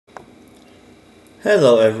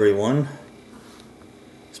Hello everyone.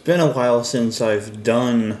 It's been a while since I've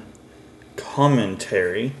done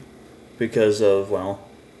commentary because of, well,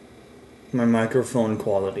 my microphone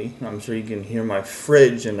quality. I'm sure you can hear my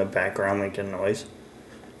fridge in the background making noise.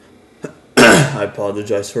 I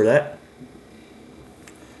apologize for that.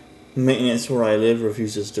 Maintenance where I live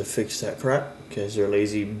refuses to fix that crap because they're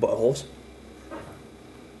lazy buttholes.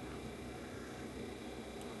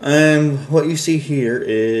 And what you see here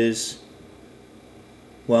is,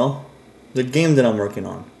 well, the game that I'm working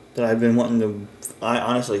on, that I've been wanting to, I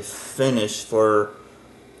honestly finish for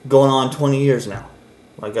going on 20 years now.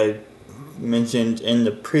 Like I mentioned in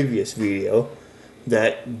the previous video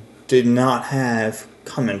that did not have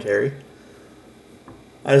commentary.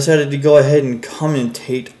 I decided to go ahead and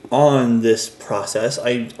commentate on this process.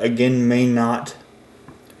 I, again, may not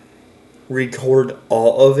record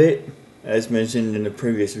all of it, as mentioned in the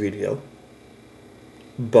previous video,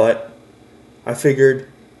 but I figured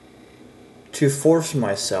to force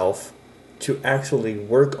myself to actually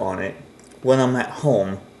work on it when I'm at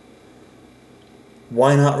home,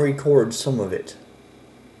 why not record some of it,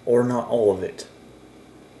 or not all of it?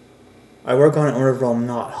 I work on it whenever I'm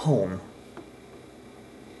not home,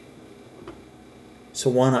 so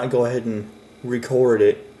why not go ahead and record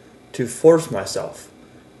it to force myself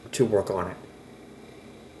to work on it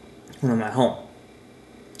when I'm at home?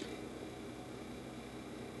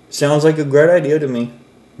 Sounds like a great idea to me.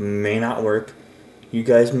 May not work. You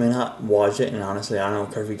guys may not watch it, and honestly, I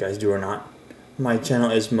don't care if you guys do or not. My channel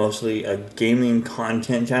is mostly a gaming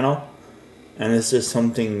content channel, and this is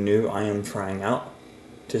something new I am trying out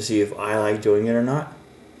to see if I like doing it or not.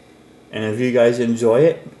 And if you guys enjoy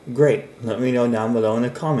it, great. Let me know down below in the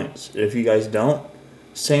comments. If you guys don't,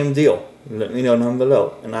 same deal. Let me know down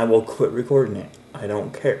below, and I will quit recording it. I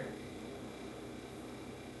don't care.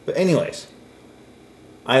 But anyways,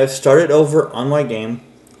 I have started over on my game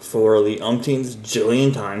for the umpteenth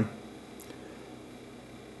jillion time.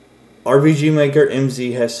 RPG Maker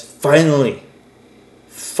MZ has finally,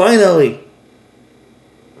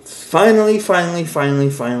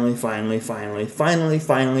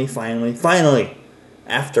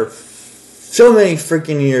 after so many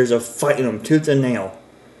freaking years of fighting them tooth and nail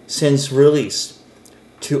since release,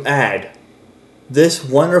 to add this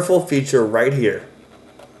wonderful feature right here.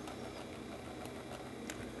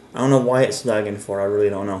 I don't know why it's lagging for, I really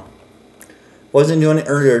don't know. Wasn't doing it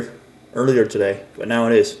earlier today, but now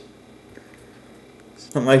it is.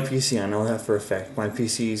 It's not my PC, I know that for a fact. My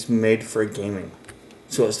PC is made for gaming.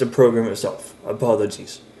 So it's the program itself.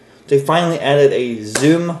 Apologies. They finally added a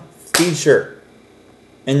zoom feature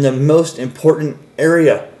in the most important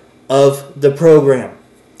area of the program,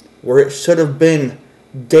 where it should have been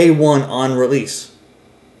day one on release.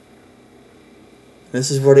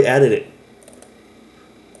 This is where they added it.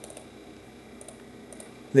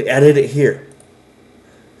 They added it here.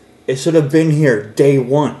 It should have been here day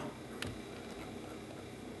one.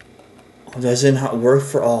 Oh, does it not work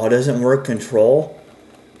for all? Doesn't work control?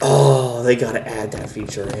 Oh, they gotta add that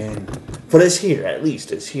feature in. But it's here, at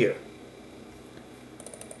least it's here.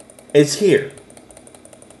 It's here.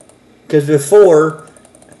 Because before,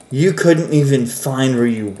 you couldn't even find where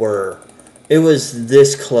you were. It was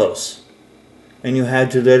this close. And you had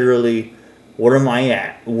to literally, where am I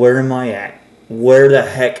at? Where am I at? Where the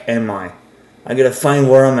heck am I? I gotta find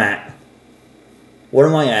where I'm at. Where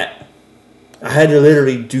am I at? I had to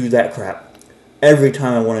literally do that crap every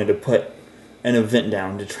time I wanted to put an event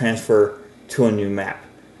down to transfer to a new map.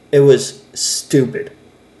 It was stupid.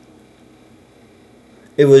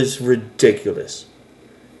 It was ridiculous.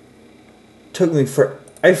 Took me for,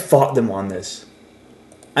 I fought them on this.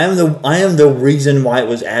 I am the reason why it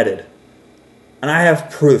was added. And I have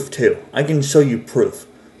proof too. I can show you proof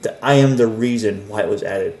that I am the reason why it was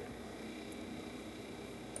added.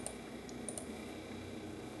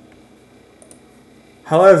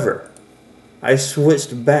 However, I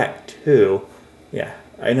switched back to, yeah,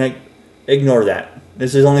 ignore that.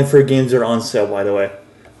 This is only for games that are on sale, by the way.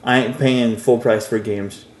 I ain't paying full price for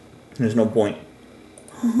games. There's no point.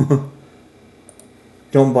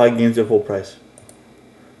 Don't buy games at full price.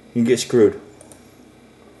 You get screwed.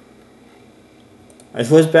 I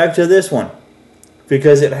switched back to this one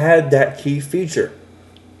because it had that key feature.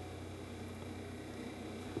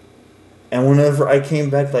 And whenever I came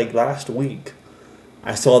back like last week,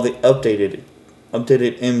 I saw the updated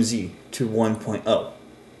MZ to 1.0.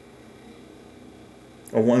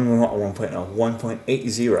 Or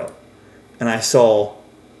 1.80. And I saw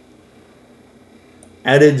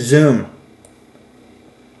added zoom.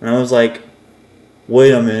 And I was like,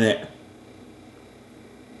 wait a minute.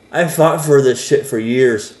 I fought for this shit for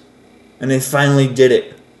years. And they finally did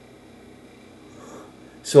it.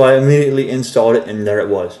 So I immediately installed it, and there it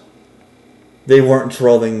was. They weren't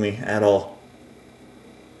trolling me at all.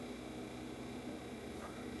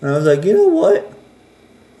 And I was like, you know what?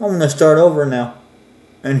 I'm going to start over now.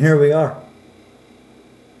 And here we are.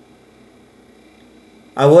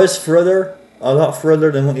 I was a lot further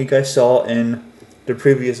than what you guys saw in the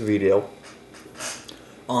previous video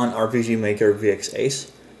on RPG Maker VX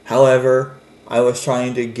Ace. However, I was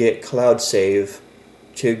trying to get cloud save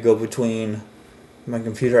to go between my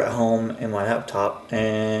computer at home and my laptop,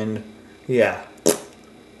 and yeah,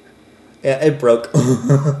 it broke.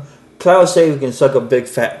 Cloud save can suck a big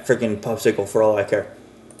fat freaking popsicle for all I care.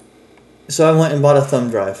 So I went and bought a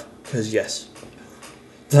thumb drive, because yes,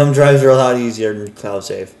 thumb drives are a lot easier than cloud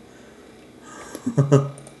save.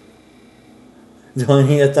 Do I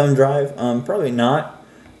need a thumb drive? Probably not.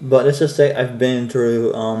 But let's just say I've been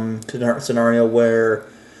through a scenario where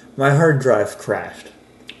my hard drive crashed.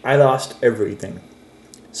 I lost everything.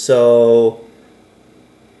 So,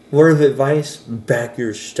 word of advice, back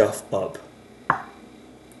your stuff up.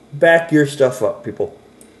 Back your stuff up, people.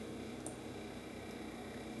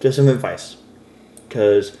 Just some advice.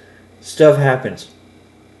 Because stuff happens.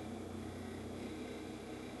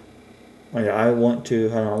 Okay, I want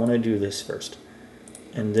to do this first.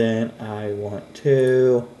 And then I want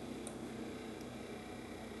to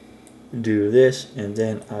do this, and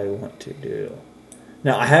then I want to do...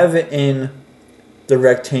 Now, I have it in the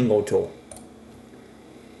rectangle tool.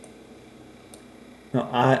 Now,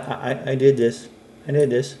 I did this. I did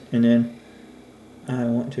this, and then I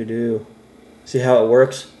want to do... See how it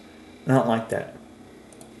works? I don't like that.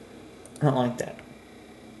 I don't like that.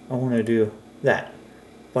 I want to do that.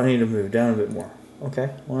 But I need to move down a bit more.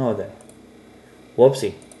 Okay, well then.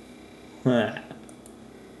 Whoopsie.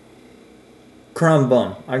 Crumb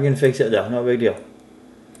bum. I can fix it though. No big deal.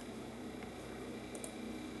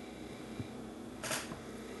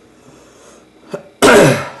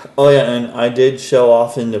 Oh yeah, and I did show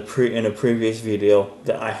off in a previous video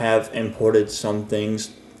that I have imported some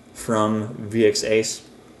things from VX Ace.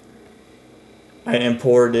 I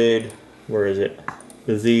imported, where is it?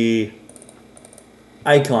 The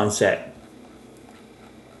icon set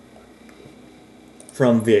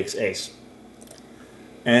from VX Ace.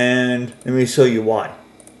 And let me show you why.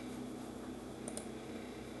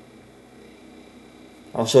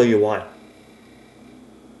 I'll show you why.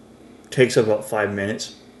 Takes about 5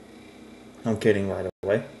 minutes. I'm kidding right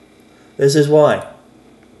away. This is why.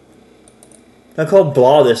 Look how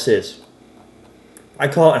blah this is. I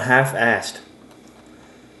call it half-assed.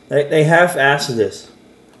 They half-assed this.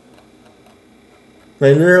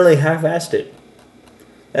 They literally half-assed it.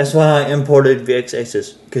 That's why I imported VX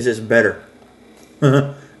Aces, because it's better.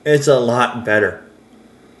 It's a lot better.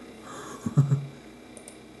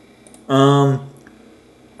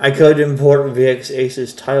 I could import VX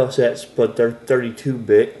Aces tile sets, but they're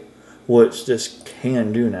 32-bit, which this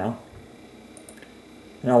can do now.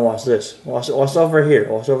 Now watch this. Watch over here.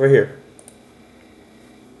 Watch over here.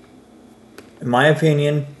 In my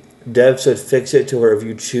opinion, devs should fix it to where if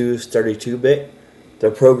you choose 32-bit,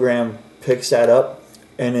 the program picks that up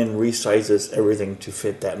and then resizes everything to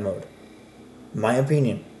fit that mode. My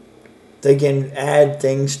opinion. They can add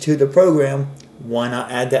things to the program. Why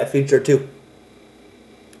not add that feature too?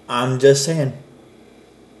 I'm just saying.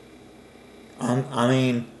 I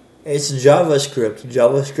mean, it's JavaScript.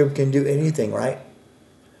 JavaScript can do anything, right?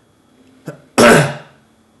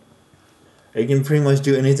 It can pretty much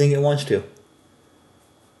do anything it wants to.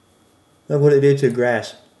 Look what it did to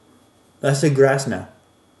grass. That's the grass now.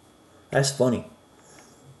 That's funny.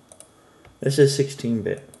 This is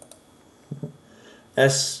 16-bit.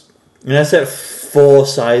 That's that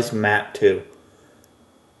full-size map too.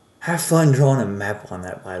 Have fun drawing a map on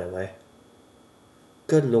that, by the way.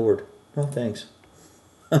 Good lord. No thanks.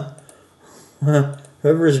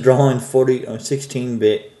 Whoever is drawing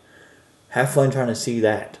 16-bit, have fun trying to see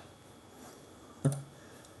that.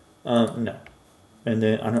 No. And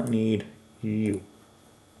then I don't need you.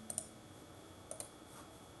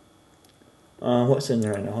 What's in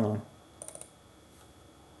there right now? Hold on.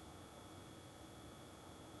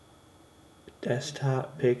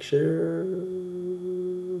 Desktop pictures.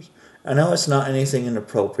 I know it's not anything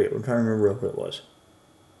inappropriate. I'm trying to remember what it was.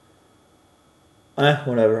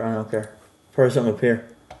 Whatever. I don't care. Probably something up here.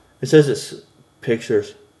 It says it's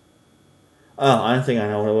pictures. Oh, I don't think I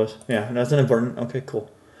know what it was. Yeah, nothing important. Okay,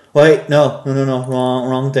 cool. Wait, no,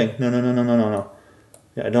 wrong thing. No.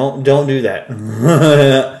 Yeah, don't do that.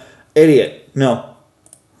 Idiot. No.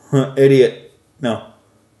 Idiot. No.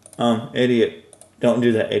 Idiot. Don't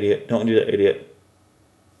do that, idiot. Don't do that, idiot.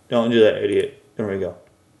 Don't do that, idiot. There we go.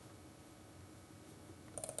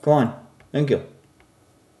 Come on. Thank you.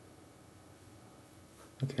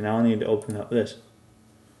 Okay, now I need to open up this.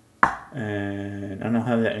 And I don't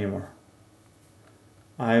have that anymore.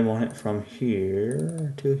 I want it from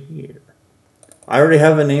here to here. I already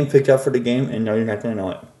have a name picked out for the game, and now you're not going to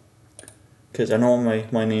know it. Because I don't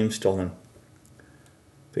want my name stolen.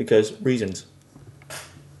 Because reasons.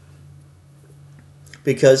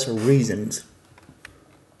 Because reasons.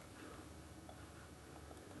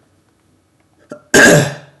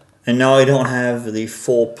 And now I don't have the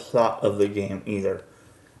full plot of the game either.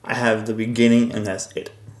 I have the beginning and that's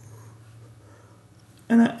it.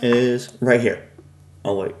 And that is right here.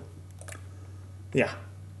 Oh wait. Yeah.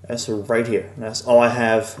 That's right here. That's all I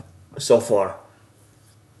have so far.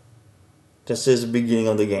 This is the beginning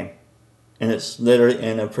of the game. And it's literally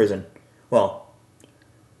in a prison. Well,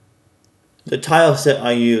 the tile set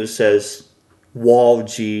I use says wall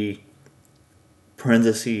G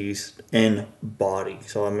parentheses in body.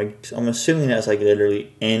 So I'm assuming that's like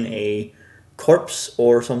literally in a corpse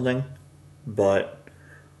or something. But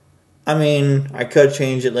I mean, I could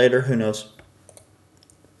change it later. Who knows?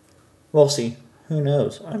 We'll see. Who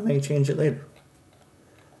knows? I may change it later.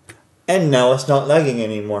 And now it's not lagging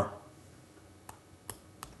anymore.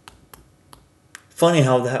 Funny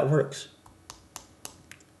how that works.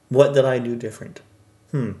 What did I do different?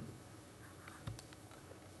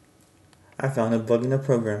 I found a bug in the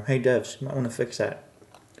program. Hey devs, you might want to fix that.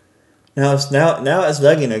 Now it's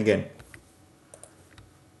lagging again.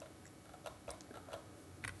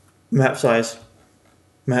 Map size.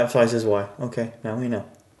 Map size is why. Okay, now we know.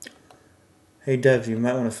 Hey devs, you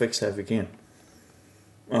might want to fix that if you can.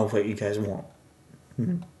 Oh wait, you guys won't.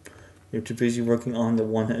 You're too busy working on the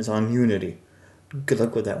one that is on Unity. Good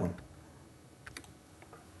luck with that one.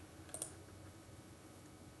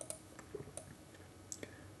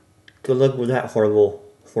 Good luck with that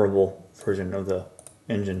horrible version of the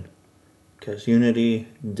engine. Because Unity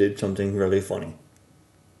did something really funny.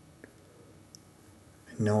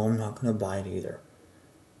 No, I'm not going to buy it either.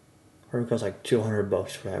 Or it costs like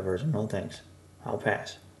 $200 for that version. No thanks. I'll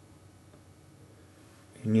pass.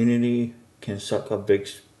 And Unity can suck a big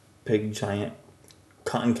giant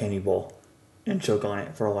cotton candy ball and choke on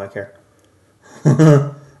it for all I care.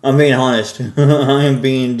 I'm being honest. I am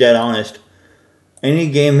being dead honest.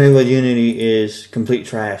 Any game made with Unity is complete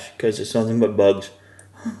trash because it's nothing but bugs.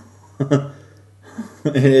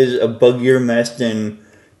 It is a buggier mess than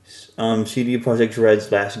CD Projekt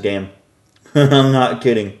Red's last game. I'm not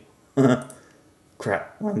kidding.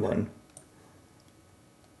 Crap, wrong button.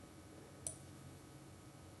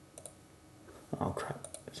 Oh crap,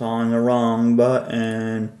 it's on the wrong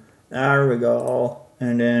button. There we go.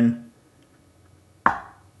 And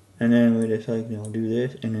then we just like, do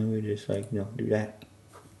this, and then we just like, do that.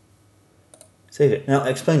 Save it. Now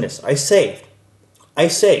explain this. I saved.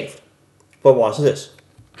 But watch this.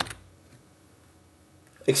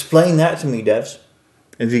 Explain that to me, devs.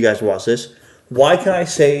 If you guys watch this. Why can I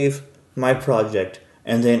save my project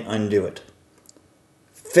and then undo it?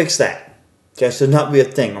 Fix that. That should not be a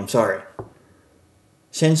thing. I'm sorry.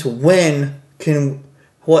 Since when can...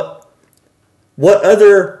 What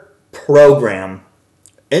other program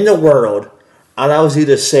in the world allows you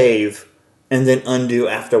to save and then undo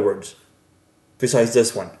afterwards? Besides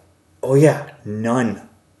this one. Oh yeah, none.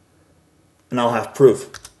 And I'll have proof.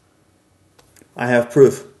 I have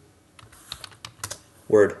proof.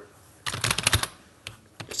 Word.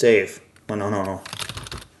 Save. Oh, no.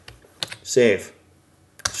 Save.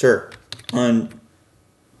 Sure.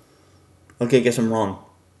 Okay, guess I'm wrong.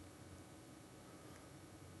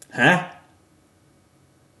 Huh?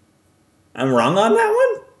 I'm wrong on that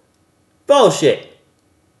one? Bullshit.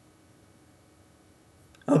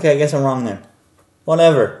 Okay, I guess I'm wrong then.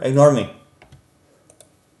 Whatever. Ignore me.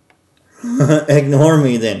 Ignore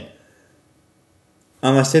me then.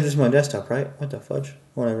 I saved this on my desktop, right? What the fudge?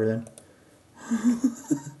 Whatever then.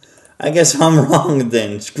 I guess I'm wrong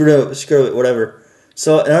then. Screw it, whatever.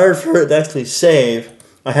 So in order for it to actually save,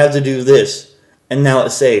 I have to do this. And now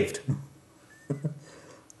it's saved.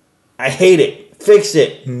 I hate it. Fix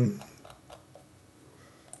it.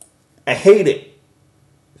 I hate it.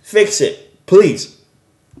 Fix it. Please.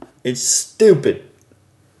 It's stupid.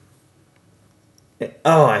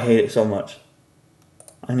 Oh, I hate it so much.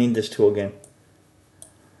 I need this tool again.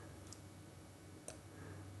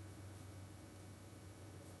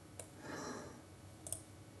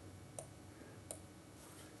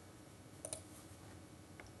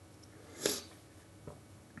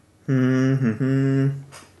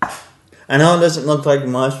 I know it doesn't look like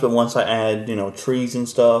much, but once I add, trees and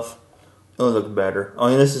stuff, it'll look better. Oh,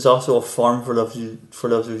 and this is also a farm for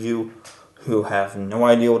those of you who have no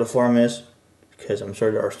idea what a farm is, because I'm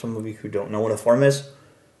sure there are some of you who don't know what a farm is,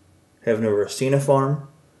 have never seen a farm.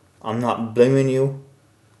 I'm not blaming you.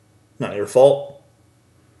 Not your fault.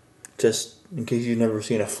 Just in case you've never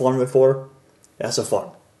seen a farm before, that's a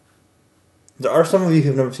farm. There are some of you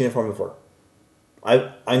who've never seen a farm before.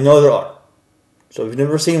 I know there are. So if you've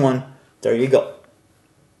never seen one, there you go.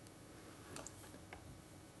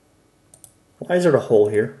 Why is there a hole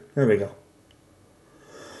here? There we go.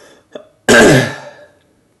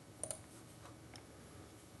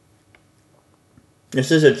 This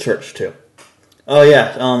is a church too. Oh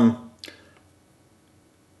yeah.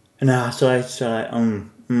 Nah. Should I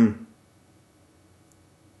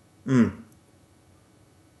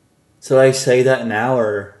say that now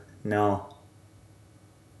or no?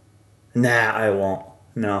 Nah, I won't.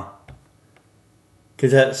 No.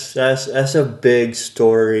 Cause that's a big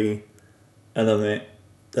story element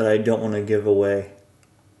that I don't want to give away.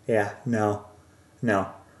 Yeah. No.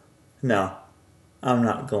 I'm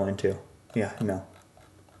not going to. Yeah. No.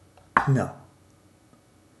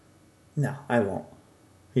 No, I won't.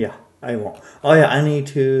 Yeah, I won't. Oh yeah, I need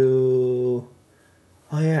to.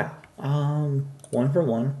 Oh yeah. 1 for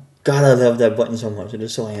 1. God, I love that button so much. It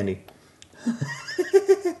is so handy.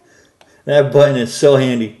 That button is so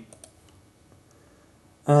handy.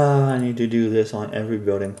 I need to do this on every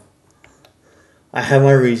building. I have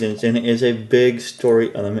my reasons, and it is a big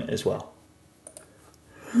story element as well.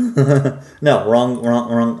 No, wrong.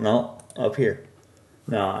 No, up here.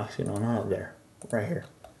 No, actually, no, not up there. Right here.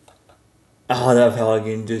 Oh, I love how I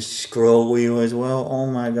can just scroll wheel as well. Oh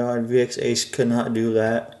my god, VX Ace could not do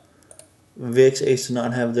that. VX Ace did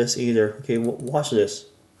not have this either. Okay, watch this.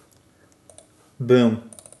 Boom.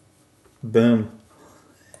 Boom.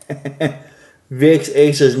 VX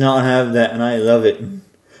Ace does not have that, and I love it.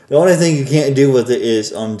 The only thing you can't do with it is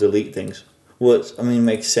delete things. Which, I mean,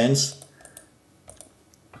 makes sense.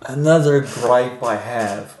 Another gripe I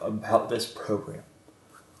have about this program.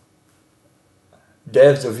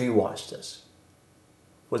 Devs, if you watch this,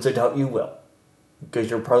 which I doubt you will, because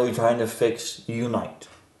you're probably trying to fix Unite,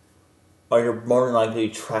 or you're more than likely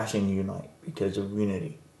trashing Unite because of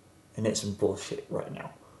Unity, and it's bullshit right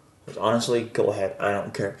now. But honestly, go ahead. I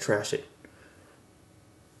don't care. Trash it.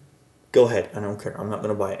 Go ahead. I don't care. I'm not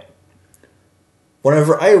going to buy it.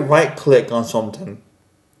 Whenever I right-click on something,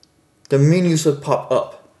 the menu should pop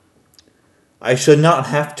up. I should not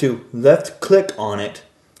have to left-click on it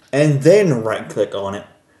and then right-click on it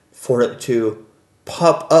for it to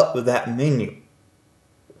pop up with that menu.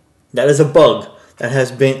 That is a bug that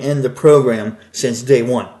has been in the program since day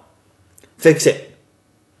one. Fix it.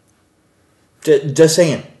 Just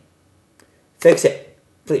saying. Fix it,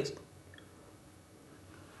 please.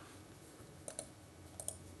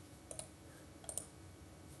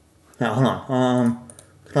 Now hold on.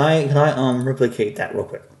 Can I replicate that real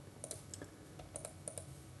quick?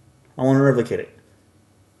 I want to replicate it.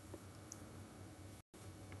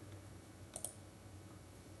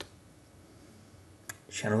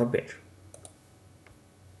 Son of a bitch.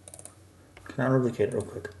 Can I replicate it real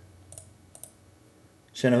quick?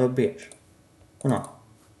 Son of a bitch. Hold on.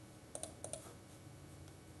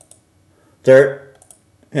 There.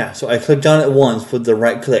 Yeah, so I clicked on it once with the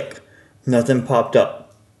right click. Nothing popped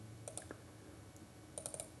up.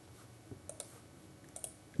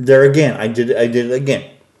 There again. I did it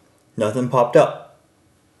again. Nothing popped up.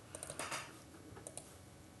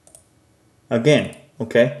 Again.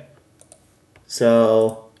 Okay.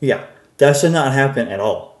 So, yeah. That should not happen at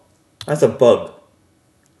all. That's a bug.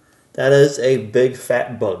 That is a big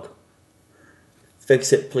fat bug.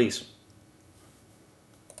 Fix it, please.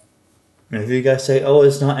 And if you guys say, oh,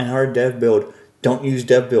 it's not in our dev build, don't use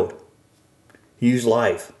dev build. Use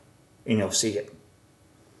live, and you'll see it.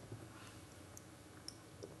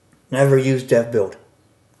 Never use dev build.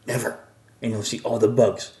 Never. And you'll see all the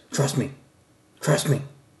bugs. Trust me. Trust me.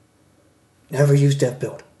 Never use dev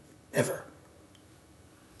build. Never.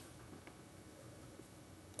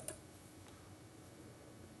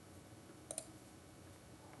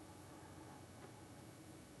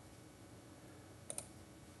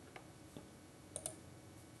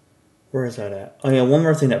 Where is that at? Oh yeah, one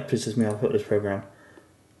more thing that pisses me off about this program.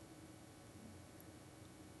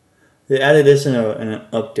 They added this in an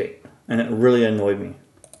update, and it really annoyed me.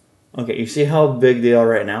 Okay, you see how big they are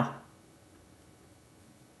right now?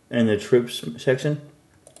 In the troops section?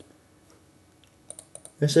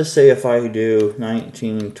 Let's just say if I do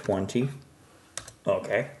 1920.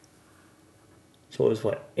 Okay. So it was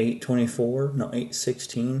what, 824? No,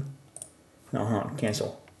 816? No, hold on,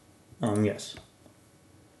 cancel. Yes.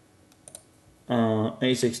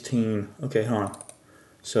 816. Okay, hold on.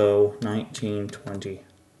 So 1920.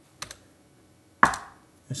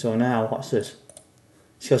 So now, watch this.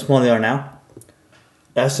 See how small they are now?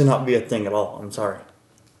 That should not be a thing at all. I'm sorry.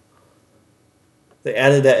 They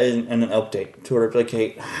added that in an update to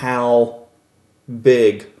replicate how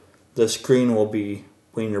big the screen will be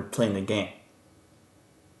when you're playing the game.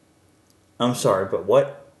 I'm sorry, but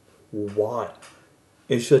what? Why?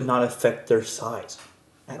 It should not affect their size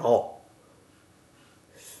at all.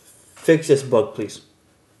 Fix this bug, please.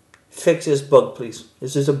 Fix this bug, please.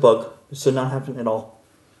 This is a bug. This should not happen at all.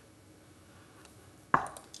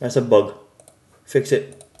 That's a bug. Fix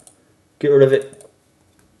it. Get rid of it.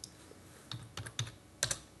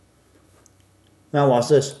 Now watch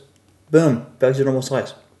this. Boom. Back to normal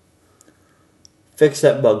size. Fix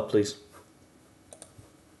that bug, please.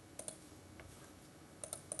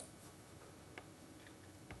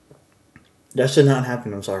 That should not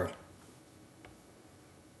happen, I'm sorry.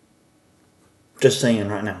 Just saying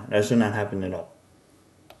right now. That should not happen at all.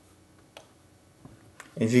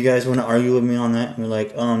 If you guys want to argue with me on that, and you're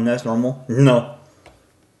like, that's normal. No.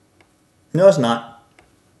 No, it's not.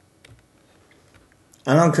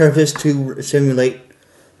 I don't care if it's to simulate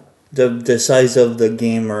the size of the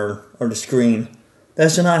game or the screen.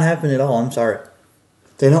 That should not happen at all, I'm sorry.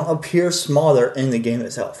 They don't appear smaller in the game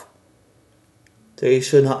itself. They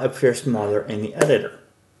should not appear smaller in the editor.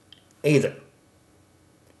 Either.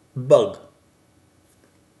 Bug.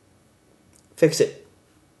 Fix it.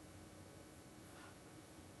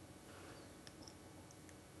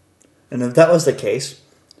 And if that was the case,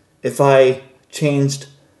 if I changed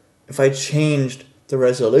the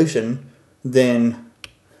resolution, then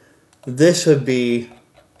this would be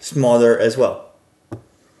smaller as well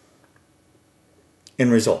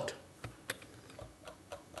in result.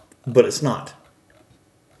 But it's not.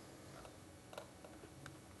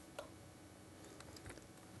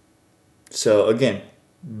 So again,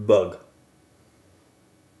 bug.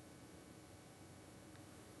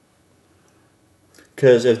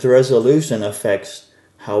 Because if the resolution affects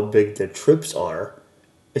how big the troops are,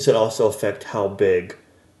 it should also affect how big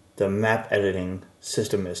the map editing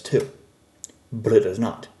system is too. But it does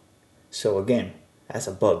not. So again, that's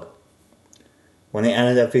a bug. When they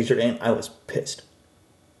added that feature in, I was pissed.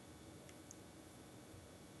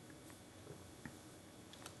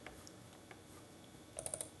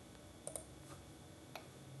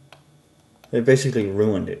 They basically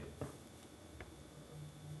ruined it.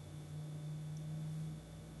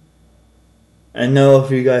 I know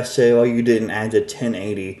if you guys say, well, you didn't add the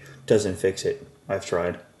 1080, doesn't fix it. I've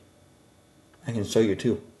tried. I can show you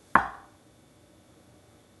too.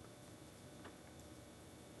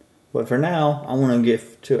 But for now, I want to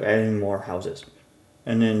get to adding more houses.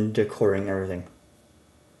 And then decorating everything.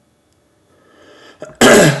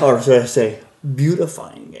 Or should I say,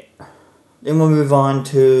 beautifying it. Then we'll move on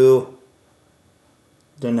to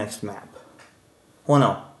the next map. Well,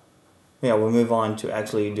 no. Yeah, we'll move on to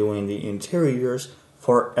actually doing the interiors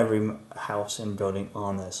for every house and building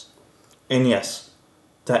on this. And yes,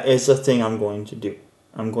 that is the thing I'm going to do.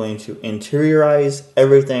 I'm going to interiorize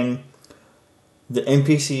everything. The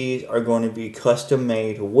NPCs are going to be custom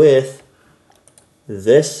made with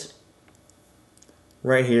this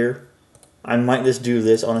right here. I might just do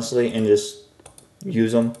this, honestly, and just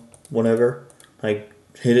use them whenever. Like,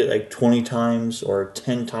 hit it like 20 times or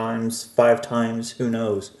 10 times, 5 times, who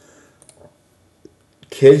knows.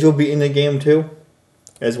 Kids will be in the game too,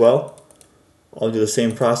 as well. I'll do the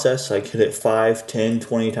same process, like hit it 5, 10,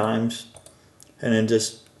 20 times, and then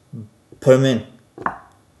just put them in.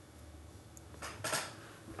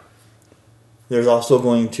 There's also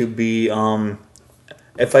going to be,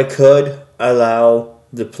 if I could allow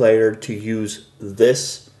the player to use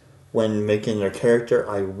this when making their character,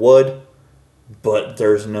 I would, but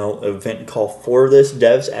there's no event call for this.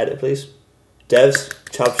 Devs, add it please. Devs,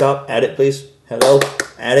 chop chop, add it please. Hello,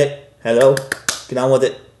 add it. Hello, get on with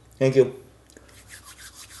it. Thank you.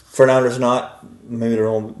 For now, there's not. Maybe there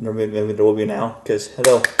will be now. Because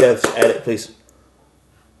hello, devs, add it, please.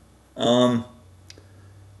 But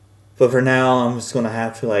for now, I'm just gonna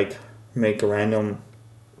have to like make a random,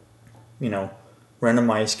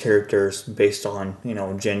 randomized characters based on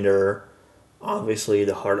gender. Obviously,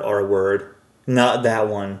 the hard R word. Not that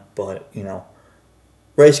one, but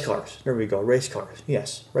race cars. There we go. Race cars.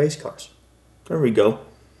 Yes, race cars. There we go.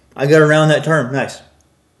 I got around that term. Nice.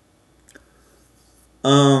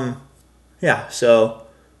 Yeah, so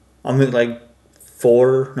I'll make like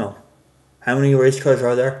 4, no. How many race cars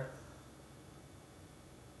are there?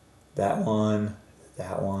 That one,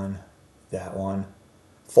 that one, that one.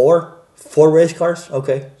 4? 4 race cars?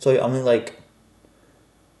 Okay, so I'll make like...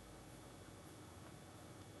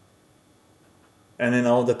 And then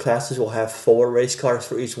all the classes will have 4 race cars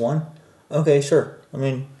for each one? Okay, sure.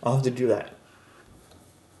 I'll have to do that.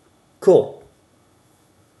 Cool.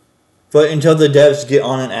 But until the devs get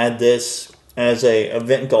on and add this, as a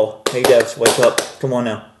event goal. Hey devs, wake up. Come on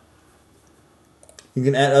now. You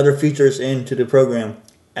can add other features into the program.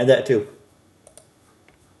 Add that too.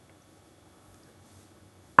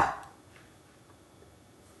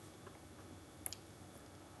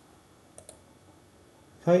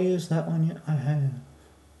 If I use that one yet, I have.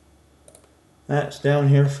 That's down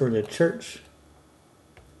here for the church.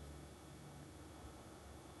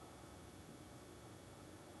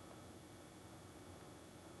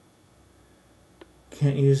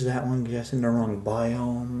 Can't use that one, guessing the wrong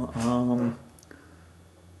biome.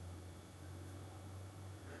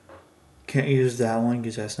 Can't use that one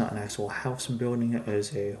because that's not an actual house building. It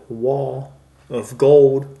is a wall of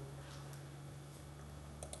gold.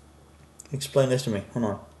 Explain this to me. Hold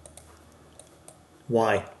on.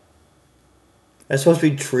 Why? That's supposed to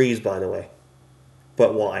be trees, by the way.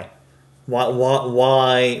 But why?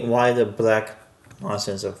 Why the black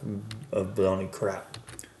nonsense of baloney crap?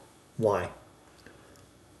 Why?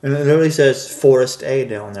 And it literally says Forest A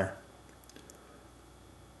down there.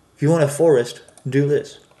 If you want a forest, do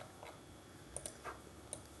this.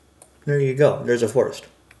 There you go. There's a forest.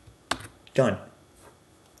 Done.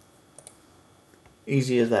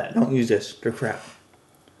 Easy as that. Don't use this. They're crap.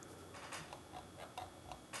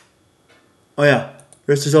 Oh yeah.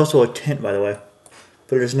 This is also a tent, by the way.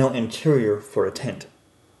 But there's no interior for a tent.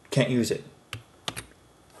 Can't use it.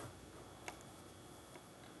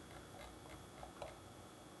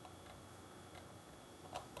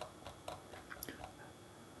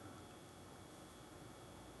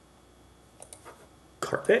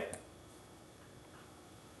 Carpet?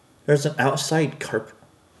 There's an outside carpet.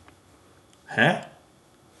 Huh?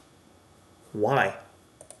 Why?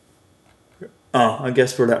 Oh, I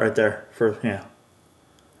guess for that right there. For, yeah.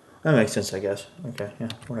 That makes sense, I guess. Okay, yeah,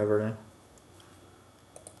 whatever then.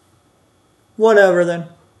 Whatever then.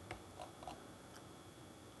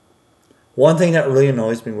 One thing that really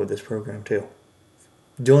annoys me with this program too.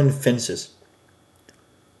 Doing fences.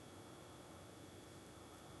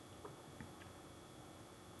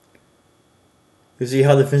 You see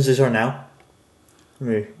how the fences are now? Let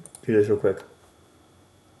me do this real quick.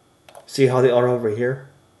 See how they are over here?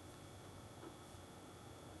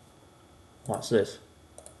 Watch this.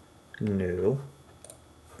 No.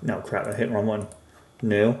 No, crap, I hit the wrong one.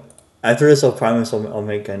 No. After this, I'll promise I'll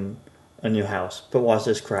make a new house. But watch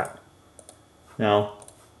this crap. Now,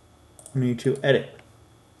 I need to edit.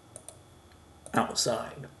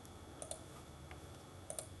 Outside.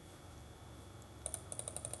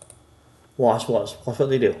 Watch what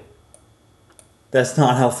they do. That's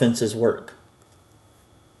not how fences work.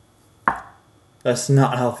 That's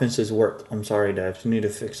not how fences work. I'm sorry, devs. You need to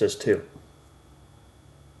fix this too.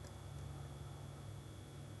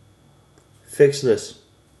 Fix this.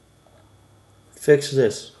 Fix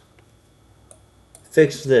this.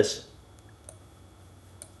 Fix this.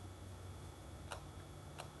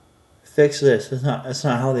 Fix this. That's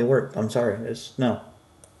not how they work. I'm sorry. No.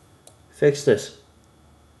 Fix this.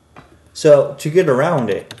 So to get around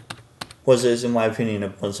it was, in my opinion, a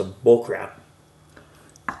bunch of bullcrap.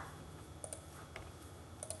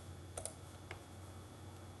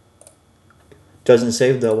 Doesn't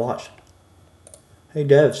save though. Watch. Hey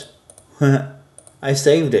devs. I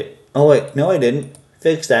saved it. Oh wait, no I didn't.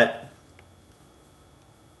 Fix that.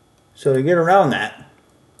 So to get around that,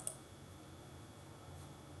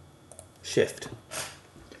 shift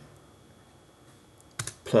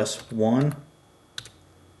 +1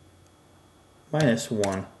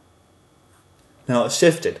 -1. Now it's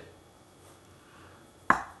shifted.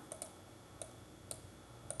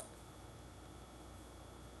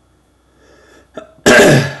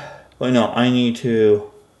 Wait, no, I need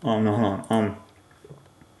to. Oh no, hold on.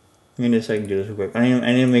 Let me just do this real quick. I need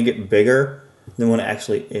to make it bigger than what it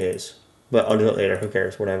actually is. But I'll do it later. Who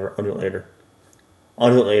cares? Whatever. I'll do it later.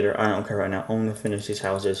 I don't care right now. I'm gonna finish these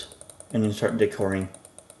houses and then start decorating.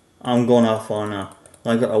 I'm going off on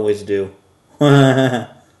like I always do. I'm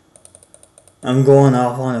going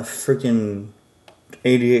off on a freaking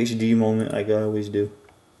ADHD moment like I always do.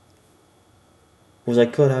 Because I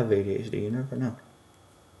could have ADHD. You never know.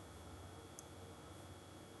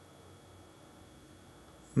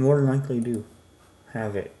 More than likely do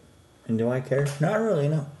have it. And do I care? Not really,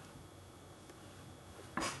 no.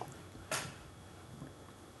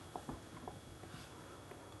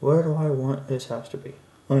 Where do I want this house to be?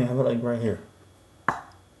 Oh yeah, how about like right here?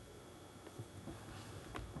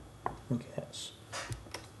 Okay,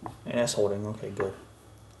 that's holding. Okay, good.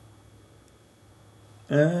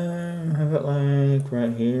 How about like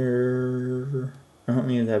right here? I don't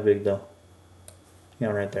need it that big though.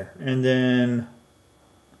 Yeah, right there. And then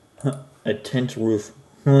a tent roof.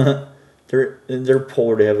 They're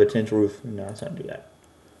poor. They have a tinted roof. No, let's not do that.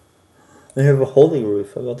 They have a holy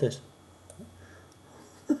roof. How about this?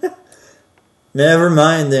 Never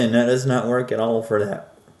mind then. That does not work at all for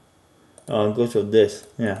that. Oh, it goes with this.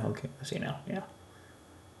 Yeah, okay. I see now. Yeah.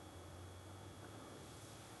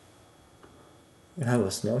 You have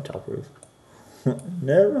a snow top roof.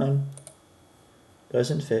 Never mind.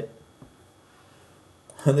 Doesn't fit.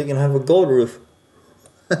 They can have a gold roof.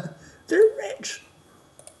 They're rich.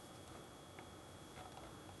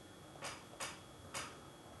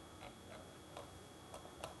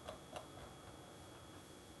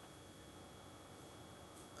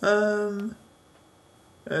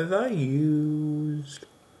 Have I used...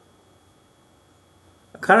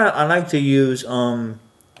 I like to use,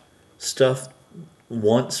 stuff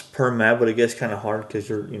once per map, but it gets kind of hard because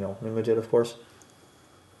you're, limited, of course.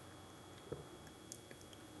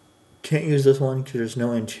 Can't use this one because there's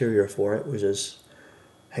no interior for it, which is,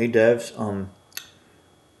 hey devs,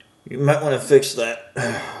 you might want to fix that.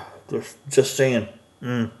 Just saying.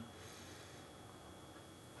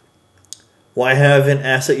 Why have an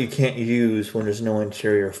asset you can't use when there's no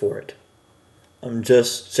interior for it? I'm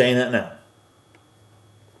just saying that now.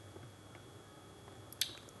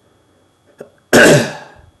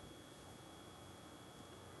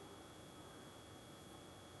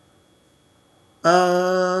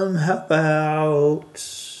 How about...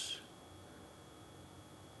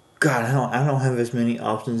 God, I don't have as many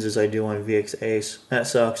options as I do on VX Ace. That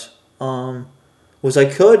sucks. Was I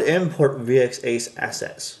could import VX Ace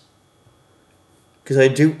assets. Because I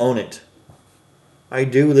do own it. I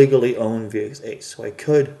do legally own VX Ace, so I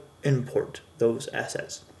could import those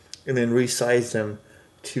assets and then resize them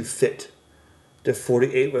to fit the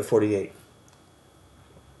 48 by 48.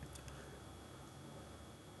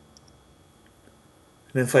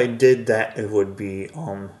 And if I did that, it would be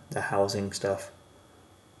the housing stuff.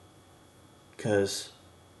 Because,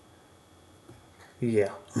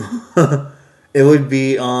 yeah. It would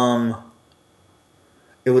be, it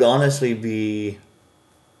would honestly be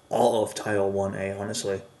all of tile 1A,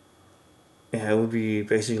 honestly. Yeah, it would be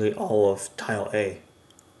basically all of tile A.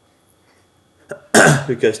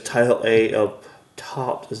 Because tile A up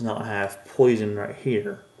top does not have poison right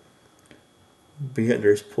here. But yet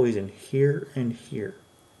there's poison here and here.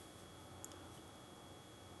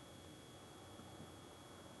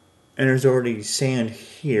 And there's already sand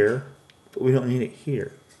here, but we don't need it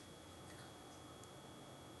here.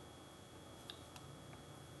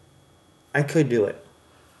 I could do it.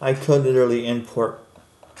 I could literally import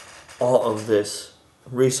all of this,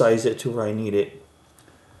 resize it to where I need it,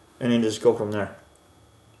 and then just go from there.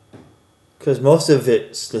 Because most of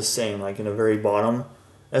it's the same, like in the very bottom,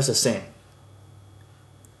 that's the same.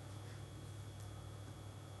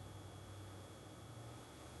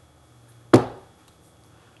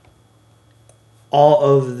 All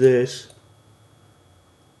of this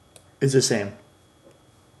is the same.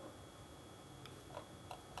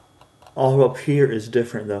 All up here is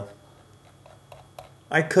different though.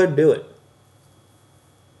 I could do it.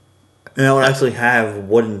 And I would actually have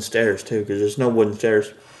wooden stairs too, because there's no wooden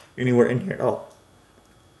stairs anywhere in here at all.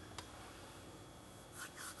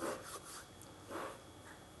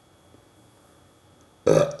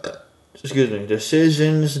 Excuse me.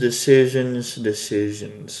 Decisions.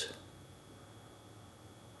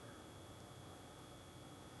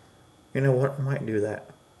 You know what? I might do that.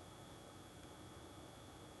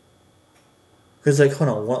 Because, like, hold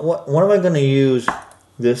on. What am I going to use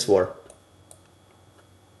this for?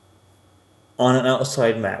 On an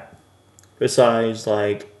outside map. Besides,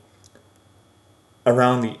 like,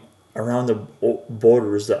 around the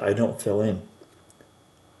borders that I don't fill in.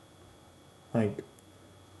 Like,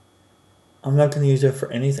 I'm not going to use it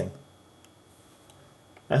for anything.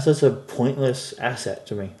 That's just a pointless asset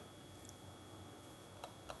to me.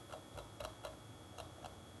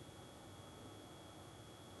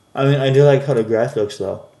 I mean, I do like how the grass looks,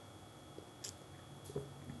 though.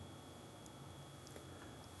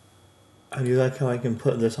 I do like how I can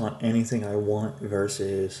put this on anything I want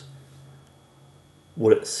versus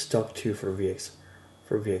what it's stuck to for VX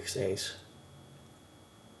Ace.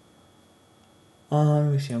 Let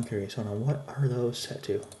me see, I'm curious. Hold on, what are those set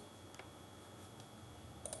to?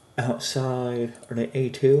 Outside, are they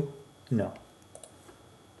A2? No.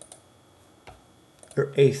 They're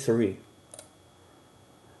A3.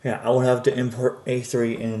 Yeah, I would have to import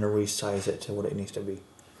A3 and resize it to what it needs to be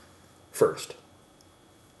first.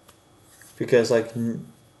 Because, like,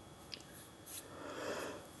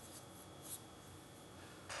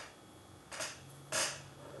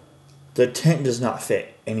 the tent does not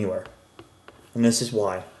fit anywhere. And this is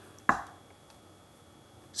why.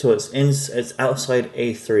 So it's outside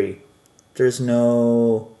A3. there's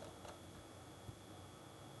no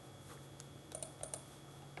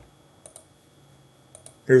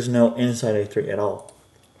inside A3 at all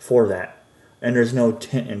for that. And there's no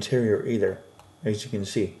tint interior either, as you can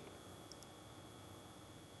see.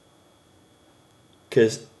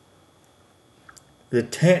 Because the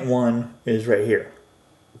tint one is right here.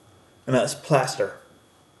 And that's plaster.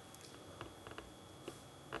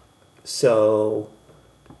 So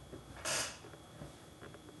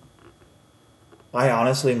I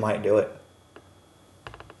honestly might do it.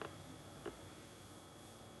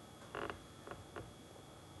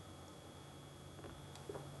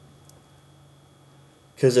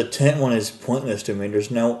 Because the tint one is pointless to me.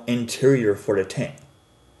 There's no interior for the tint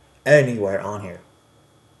anywhere on here.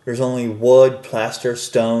 There's only wood, plaster,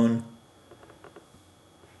 stone,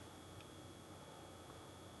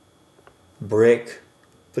 brick,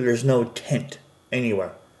 but there's no tint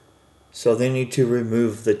anywhere. So they need to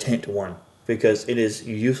remove the tint one because it is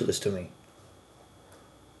useless to me.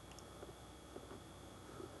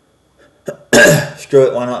 Screw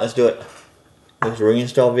it, why not? Let's do it. Let's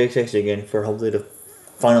reinstall VXX again for hopefully the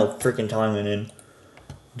final freaking time and then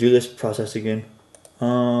do this process again.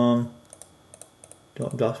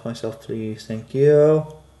 Don't dox myself, please. Thank you.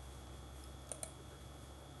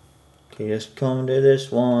 Okay, let's come to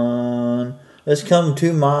this one. Let's come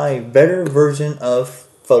to my better version of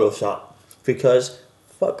Photoshop. Because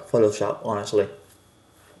fuck Photoshop, honestly.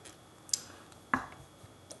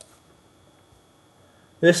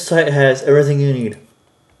 This site has everything you need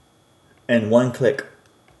in one click.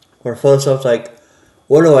 Where Photoshop's like,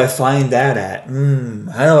 where do I find that at?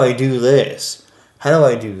 How do I do this? How do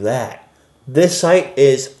I do that? This site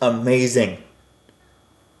is amazing.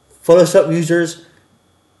 Photoshop users,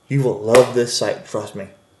 you will love this site, trust me.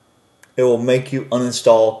 It will make you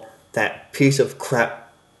uninstall that piece of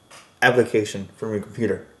crap application from your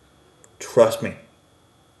computer. Trust me.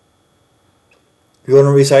 If you want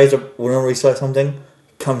to resize something,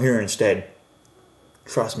 come here instead.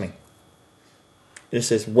 Trust me.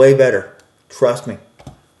 This is way better. Trust me.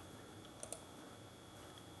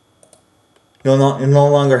 You no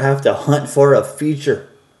longer have to hunt for a feature.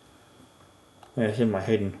 Wait, it's in my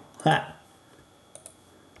hidden. Ha.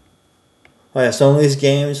 Oh yeah, some of these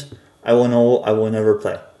games I will never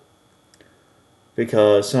play.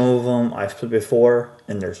 Because some of them I've played before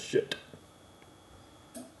and they're shit.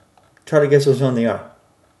 Try to guess which one they are.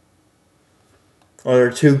 Or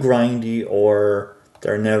they're too grindy or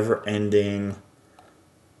they're never ending.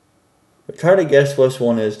 But try to guess which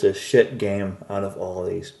one is the shit game out of all of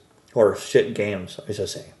these. Or shit games, I should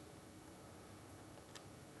say.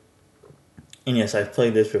 And yes, I've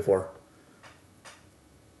played this before.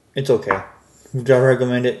 It's okay. Would I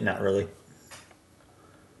recommend it? Not really.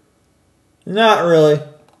 Not really.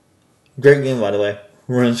 Great game, by the way.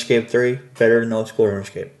 RuneScape 3, better than old school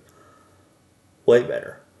RuneScape. Way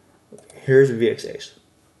better. Here's VXX.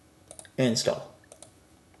 Install.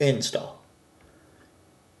 Install.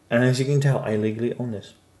 And as you can tell, I legally own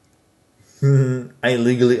this. I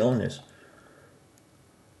legally own this.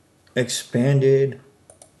 Expanded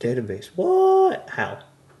database. What? How?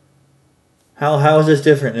 How is this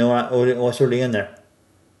different than what's already in there?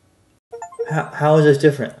 How is this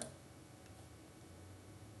different?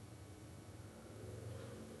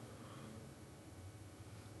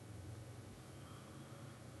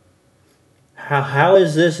 How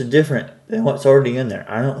is this different than what's already in there?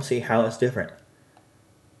 I don't see how it's different.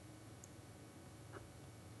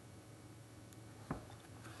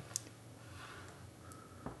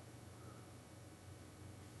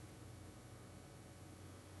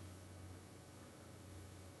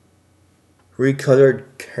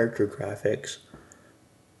 Recolored character graphics.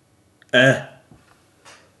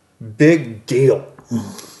 Big deal.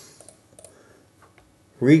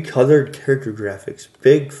 Recolored character graphics.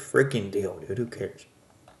 Big freaking deal, dude. Who cares?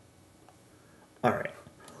 Alright.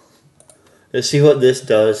 Let's see what this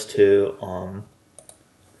does to,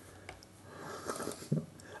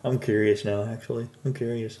 I'm curious now, actually. I'm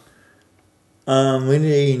curious. We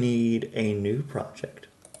need a new project.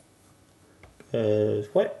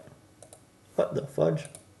 What? What the fudge?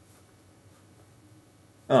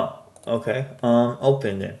 Oh, okay.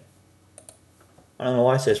 Open then. I don't know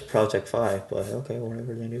why it says Project 5, but okay,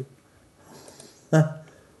 whatever they do.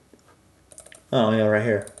 Oh, yeah, right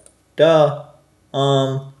here. Duh.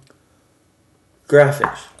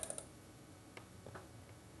 Graphics.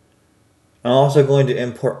 I'm also going to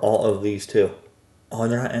import all of these too. Oh,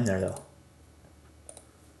 they're not in there though.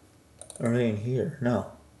 Are they in here?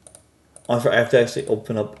 No. Also, I have to actually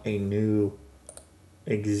open up a new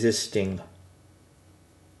existing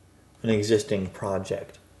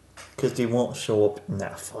project because they won't show up in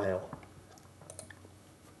that file.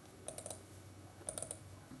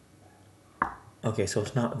 Okay, so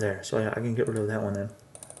it's not there. So I can get rid of that one then.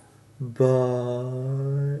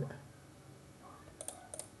 But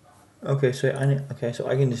okay, so I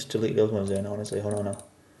can just delete those ones then. Honestly, hold on now.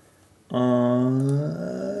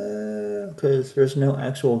 Because there's no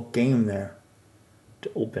actual game there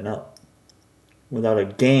to open up. Without a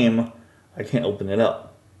game, I can't open it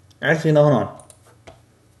up. Actually, no, hold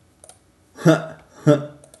on.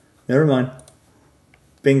 Never mind.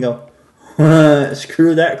 Bingo.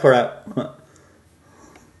 Screw that crap.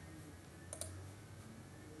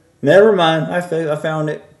 Never mind. I found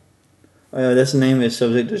it. This name is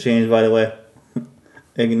subject to change, by the way.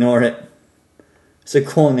 Ignore it. It's a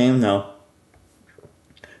cool name, though.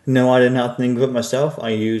 No, I did not think of it myself. I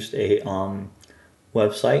used a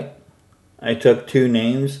website. I took two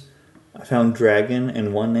names. I found Dragon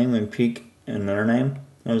in one name and Peak in another name.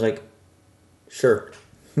 I was like, sure.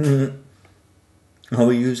 I'll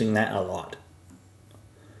be using that a lot.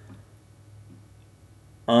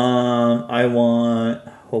 I want,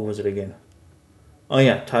 what was it again? Oh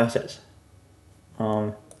yeah, tile sets.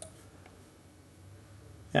 Yeah,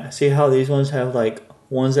 see how these ones have like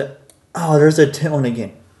ones that, oh, there's a tent one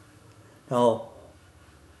again. Oh.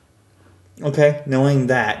 Okay, knowing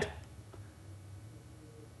that.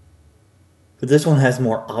 But this one has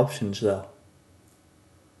more options though.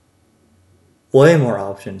 Way more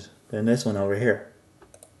options than this one over here.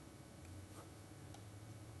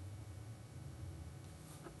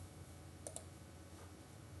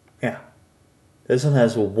 Yeah. This one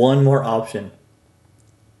has one more option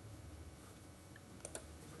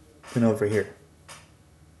than over here.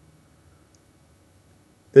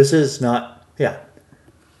 This is not, yeah.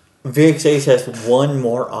 VX8 has one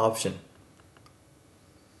more option.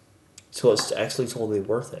 So it's actually totally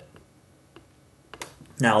worth it.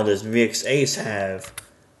 Now, does VX8 have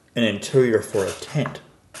an interior for a tent?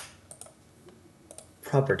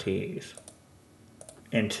 Properties.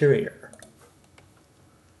 Interior.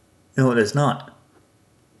 No, it does not.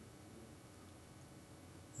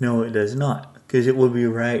 No, it does not. Because it would be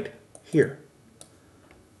right here.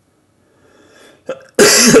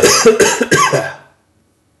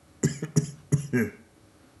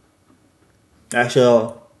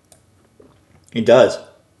 Actually, it does.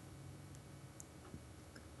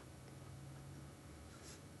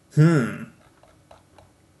 Wooden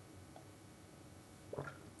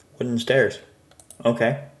stairs.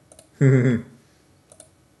 Okay.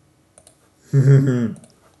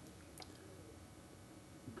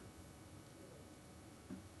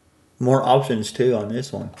 More options too on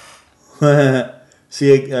this one.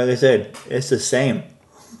 See, like I said, it's the same.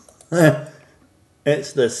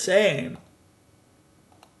 It's the same.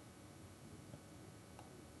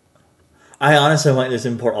 I honestly might just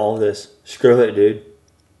import all of this. Screw it, dude.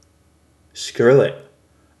 Screw it.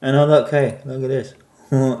 And oh, look, hey, look at this.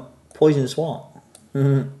 Poison swamp.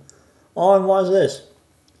 Oh, and what's this?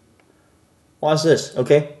 What's this?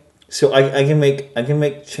 Okay, so I can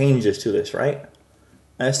make changes to this, right?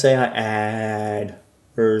 Let's say I add.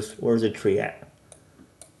 Where's the tree at?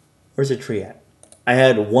 Where's the tree at? I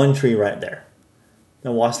had one tree right there.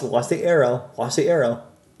 Now watch the arrow. Watch the arrow.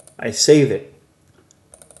 I save it.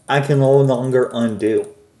 I can no longer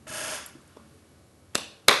undo.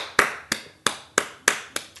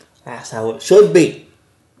 That's how it should be.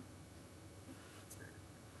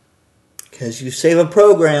 Because you save a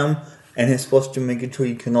program and it's supposed to make it so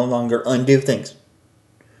you can no longer undo things.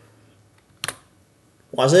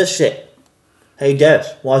 Watch this shit. Hey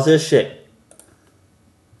devs, watch this shit.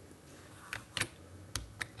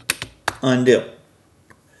 Undo.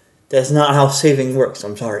 That's not how saving works,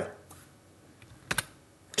 I'm sorry.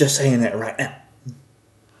 Just saying that right now.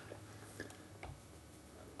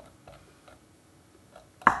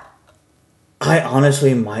 I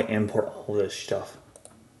honestly might import all this stuff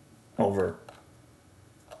over.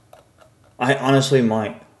 I honestly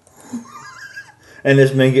might. And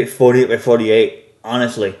just make it 48 by 48.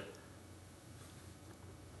 Honestly.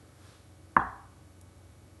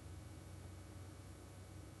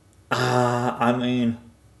 I mean.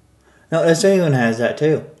 No, this even has that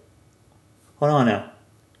too. Hold on now.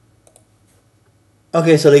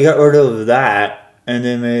 Okay, so they got rid of that and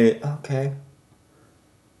then made it. Okay.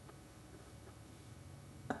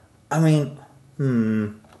 I mean,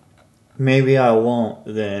 maybe I won't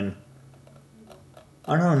then.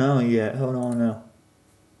 I don't know yet. Hold on now.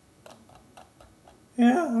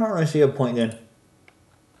 Yeah, I don't really see a point then.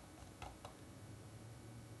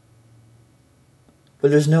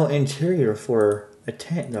 But there's no interior for a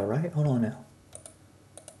tent though, right? Hold on now.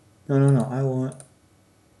 No, I want.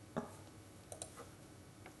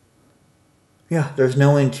 Yeah, there's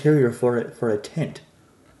no interior for a tent.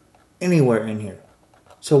 Anywhere in here.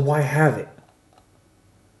 So why have it?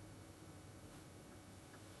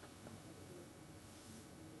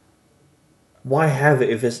 why have it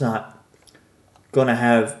if it's not going to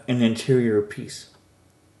have an interior piece?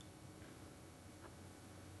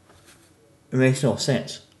 It makes no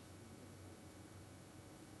sense.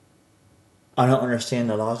 I don't understand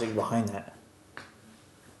the logic behind that.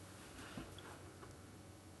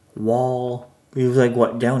 Wall. It was like,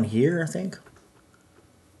 what, down here, I think?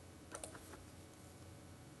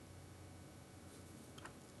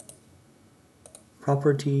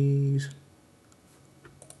 Properties.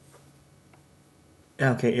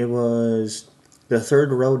 Okay, it was the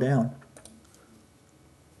third row down.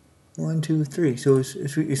 1, 2, 3. So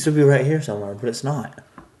it should be right here somewhere, but it's not.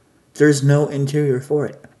 There's no interior for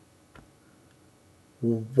it.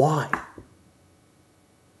 Why?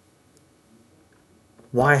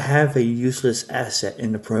 Why have a useless asset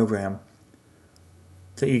in the program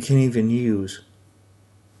that you can't even use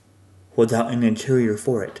without an interior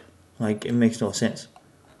for it? Like, it makes no sense.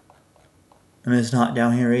 And it's not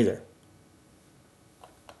down here either.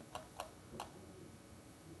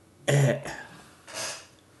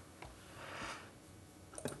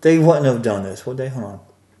 They wouldn't have done this, would they? Hold on.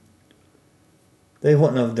 They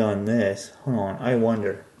wouldn't have done this. Hold on, I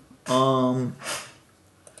wonder.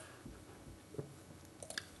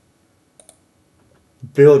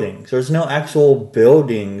 Buildings. There's no actual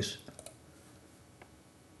buildings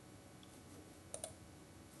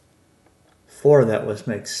for that, which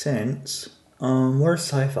makes sense. Where's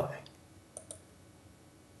sci-fi?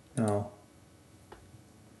 No.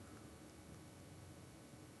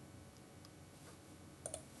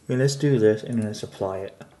 Okay, let's do this and then let's apply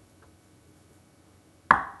it.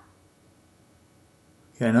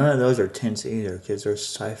 Yeah, none of those are tents either, because there's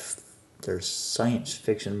science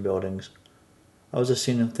fiction buildings. I was just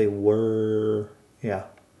seeing if they were... Yeah.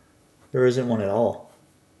 There isn't one at all.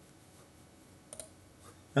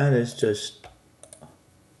 That is just...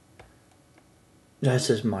 That's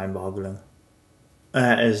just mind-boggling.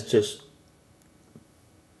 That is just...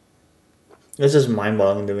 It's just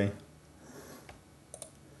mind-boggling to me.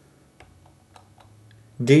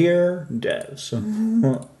 Dear devs,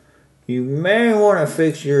 you may want to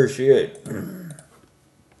fix your shit.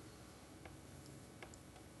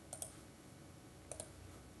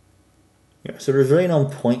 Yeah, so there's really no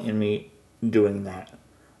point in me doing that.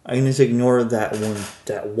 I can just ignore that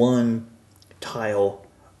one tile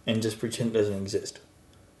and just pretend it doesn't exist.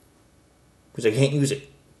 Because I can't use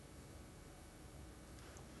it.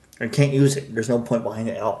 I can't use it. There's no point behind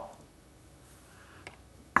it at all.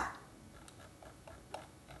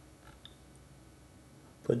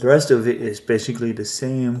 But the rest of it is basically the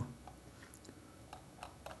same.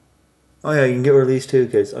 Oh yeah, you can get rid of these too,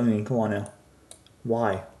 because, I mean, come on now.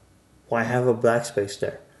 Why? Why have a black space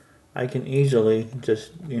there? I can easily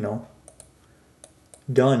just, you know,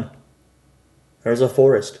 done. There's a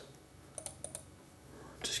forest.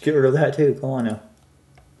 Just get rid of that too, come on now.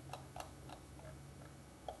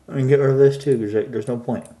 I mean, get rid of this too, because there's no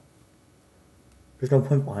point. There's no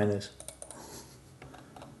point behind this.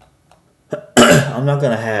 I'm not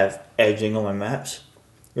going to have edging on my maps.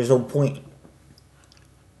 There's no point.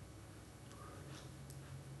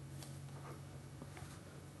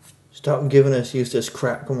 Stop giving us useless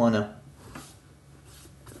crap. Come on now.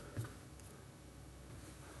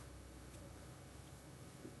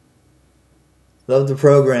 Love the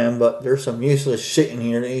program, but there's some useless shit in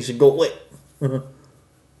here that needs to go away.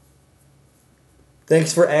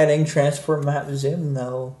 Thanks for adding transport map zoom,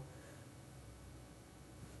 though.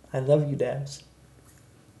 I love you, Dabs.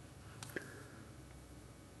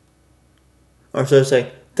 Or so I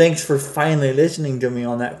say, thanks for finally listening to me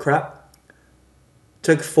on that crap.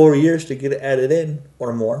 Took 4 years to get it added in,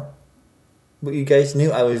 or more. But you guys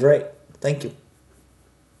knew I was right. Thank you.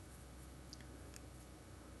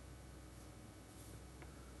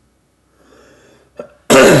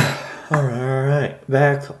 Alright,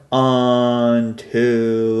 back on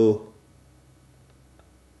to...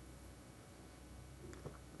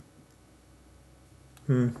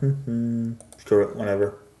 Screw it,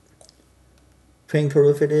 whatever. Pink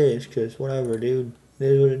roof it is, because whatever, dude. It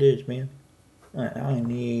is what it is, man. Alright, I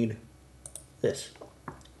need this.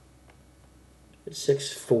 It's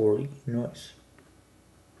 640. Nice.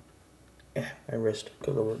 Yeah, my wrist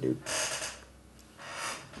goes over, dude.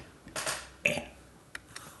 Yeah.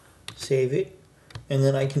 Save it. And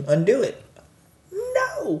then I can undo it.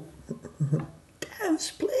 No!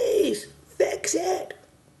 Devs, please! Fix it!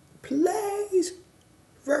 Please!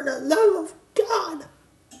 For the love of God!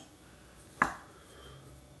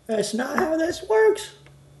 That's not how this works.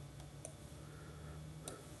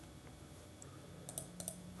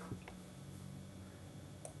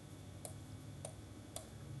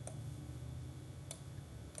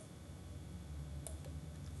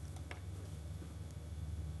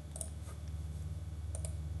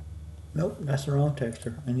 Nope, that's the wrong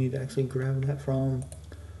texture. I need to actually grab that from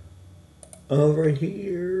over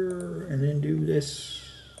here and then do this.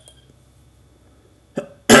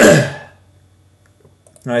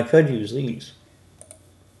 Now I could use these.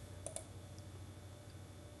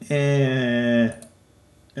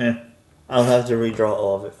 I'll have to redraw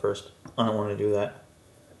all of it first. I don't want to do that.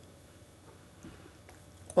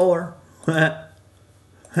 Or, no,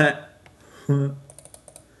 I'm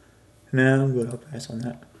good. I'll pass on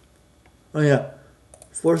that. Oh yeah,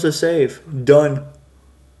 force a save. Done.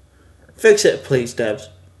 Fix it, please, Debs.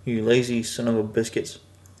 You lazy son of a biscuits.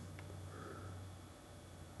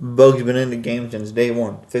 Bug's been in the game since day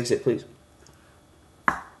one. Fix it, please.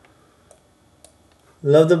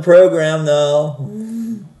 Love the program, though.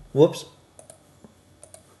 Whoops.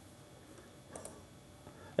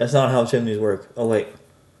 That's not how chimneys work. Oh, wait.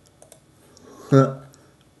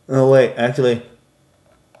 Oh, wait. Actually.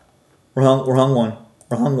 Wrong one.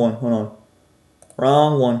 Wrong one. Hold on.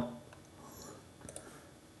 Wrong one.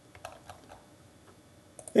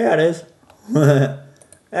 Yeah, it is.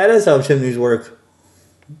 That is how chimneys work.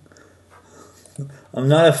 I'm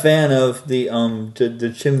not a fan of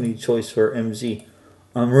the chimney choice for MZ.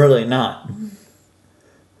 I'm really not.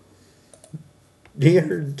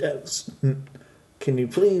 Dear devs, can you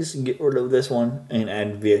please get rid of this one and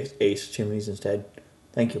add VX chimneys instead?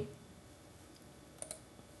 Thank you.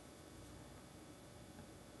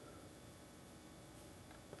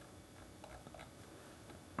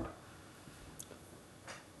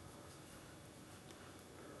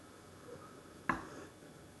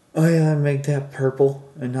 Oh yeah, make that purple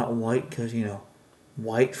and not white because, you know,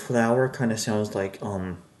 white flower kind of sounds like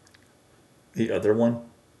the other one.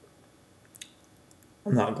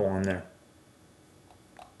 I'm not going there.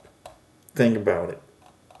 Think about it.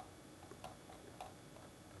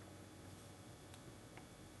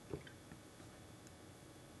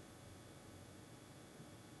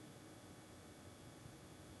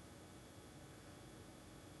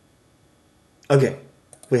 Okay,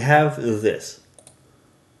 we have this.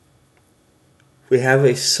 We have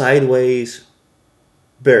a sideways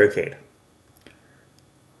barricade.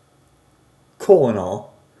 Cool and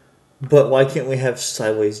all, but why can't we have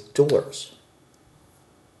sideways doors?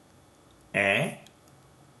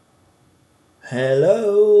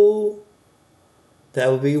 Hello? That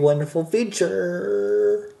would be a wonderful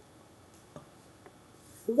feature.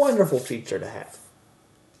 Wonderful feature to have.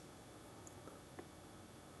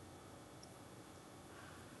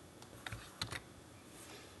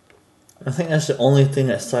 I think that's the only thing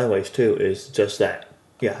that's sideways too, is just that.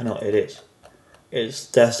 Yeah, no, it is.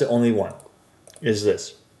 That's the only one. Is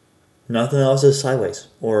this. Nothing else is sideways.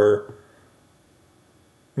 Or,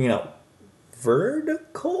 you know,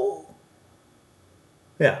 vertical?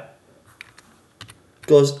 Yeah.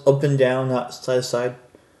 Goes up and down, not side to side.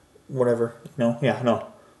 Whatever. No, yeah,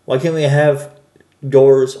 no. Why can't we have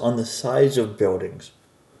doors on the sides of buildings?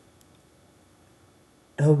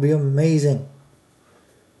 That would be amazing.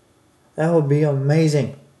 That would be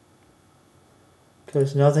amazing.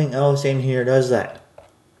 Because nothing else in here does that.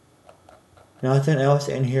 Nothing else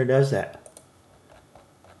in here does that.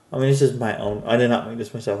 I mean, this is my own. I did not make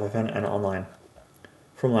this myself. I found it online.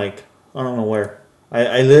 From like, I don't know where.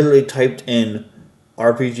 I literally typed in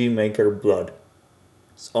RPG Maker Blood.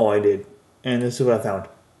 That's all I did. And this is what I found.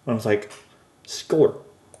 I was like, score.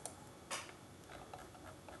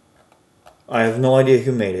 I have no idea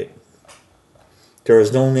who made it. There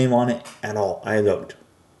was no name on it at all. I looked.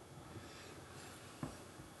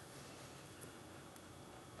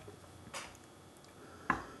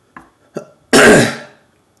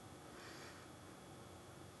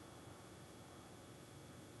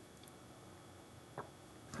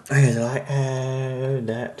 Okay, so I add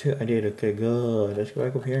that too. I did. Okay, good. Let's go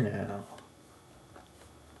back up here now.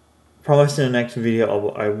 Promise in the next video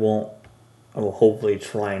I will hopefully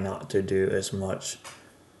try not to do as much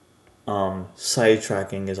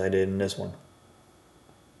sidetracking as I did in this one.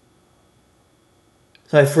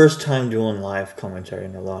 It's my first time doing live commentary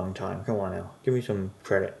in a long time. Come on now. Give me some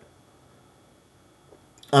credit.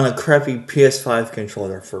 On a crappy PS5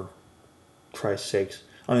 controller, for Christ's sakes.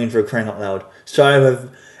 I mean, for crying out loud. Sorry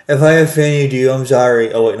if I offended you, I'm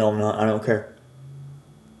sorry. Oh wait, no I'm not. I don't care.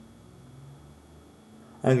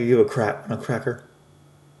 I don't give a crap on a cracker.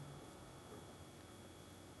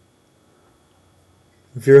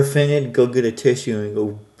 If you're offended, go get a tissue and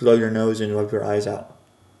go blow your nose and wipe your eyes out.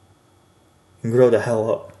 And grow the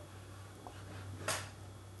hell up.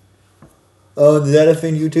 Oh, did that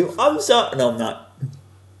offend you too? I'm sorry. No, I'm not.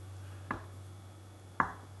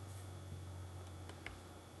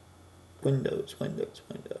 Windows.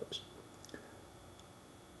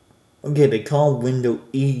 Okay, they call window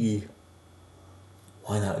E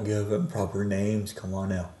Why not give them proper names? Come on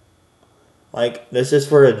now. Like, this is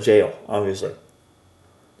for a jail, obviously.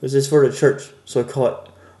 This is for the church, so I call it,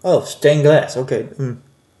 oh, stained glass, okay.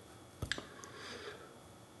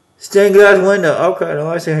 Stained glass window, okay, no,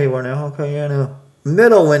 I see how you are now, okay, yeah, no.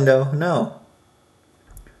 Middle window, no.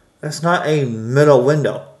 That's not a middle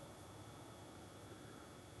window.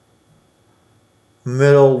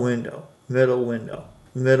 Middle window, middle window,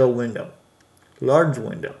 middle window, large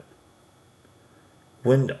window,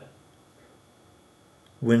 window,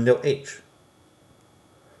 window H.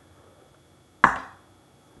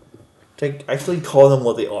 Actually call them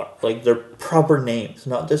what they are. Like, their proper names,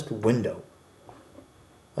 not just window.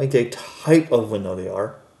 Like, the type of window they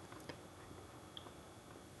are.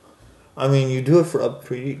 I mean, you do it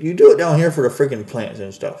for you do it down here for the freaking plants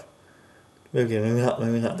and stuff. Maybe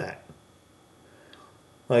not that.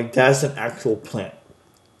 Like, that's an actual plant.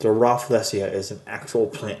 The Rafflesia is an actual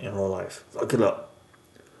plant in real life. Look it up.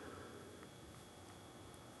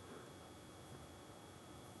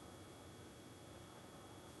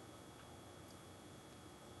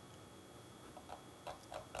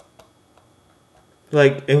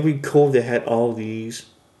 Like, it would be cool if they had all these,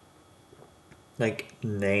 like,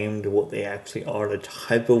 named what they actually are, the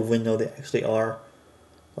type of window they actually are.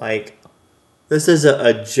 Like, this is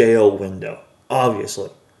a jail window, obviously.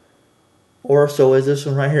 Or so is this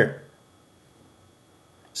one right here.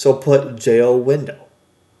 So put jail window.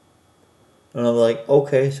 And I'm like,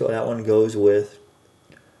 okay, so that one goes with,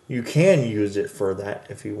 you can use it for that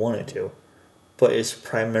if you wanted to. But it's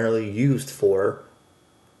primarily used for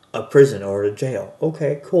a prison or a jail.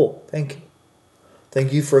 Okay, cool. Thank you.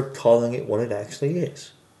 Thank you for calling it what it actually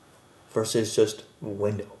is. Versus just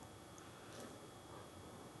window.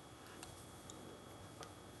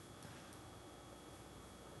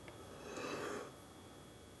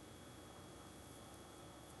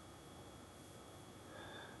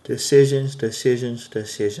 Decisions, decisions,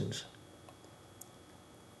 decisions.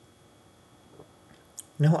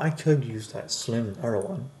 No, I could use that slim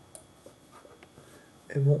R1.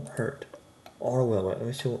 It won't hurt. Or will it? Let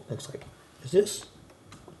me see what it looks like. Is this?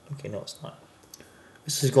 Okay, no, it's not.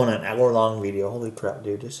 This is going an hour-long video. Holy crap,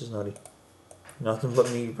 dude. This is nutty. Nothing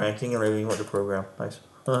but me ranting and raving with the program. Nice.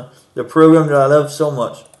 The program that I love so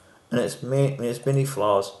much. And its many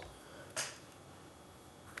flaws.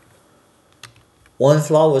 One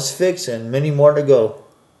flaw was fixed and many more to go.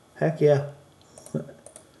 Heck yeah.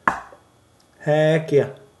 Heck yeah.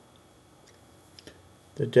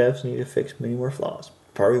 The devs need to fix many more flaws.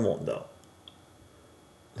 Probably won't though.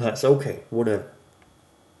 That's okay. Whatever.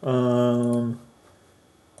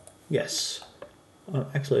 Yes.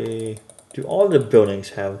 Actually, do all the buildings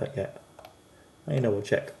have that yet? I double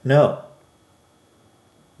check. No.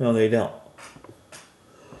 No, they don't.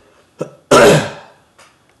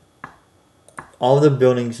 All the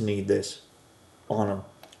buildings need this on them.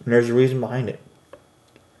 And there's a reason behind it.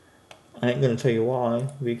 I ain't going to tell you why.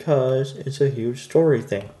 Because it's a huge story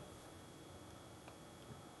thing.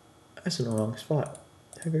 That's in the wrong spot. What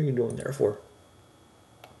the heck are you doing there for?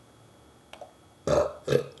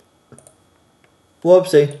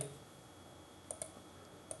 Whoopsie.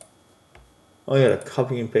 Oh, you gotta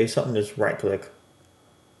copy and paste something, just right click.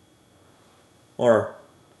 Or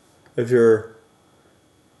if you're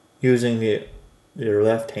using your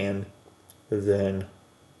left hand, then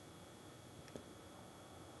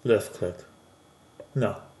left click.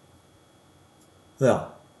 No.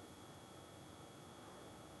 No.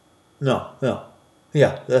 No. No.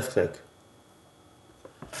 Yeah, left click.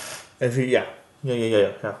 If you, yeah.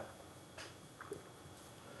 Yeah.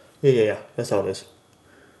 That's all it is.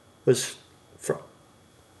 Because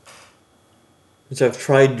I've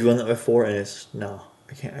tried doing that before and it's, no.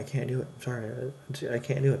 I can't do it. I'm sorry. I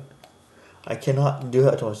can't do it. I cannot do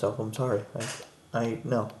that to myself. I'm sorry.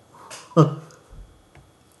 No.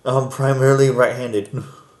 I'm primarily right-handed.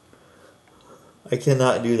 I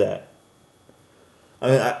cannot do that. I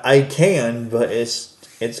mean, I can, but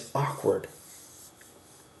it's awkward.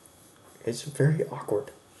 It's very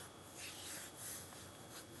awkward.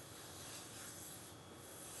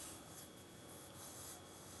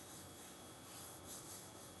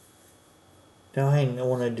 Now I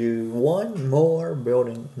want to do one more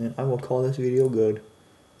building, and then I will call this video good.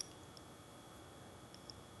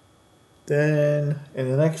 Then, in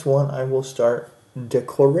the next one, I will start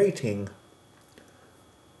decorating.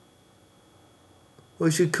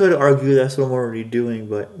 Which you could argue that's what I'm already doing,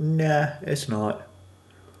 but nah, it's not.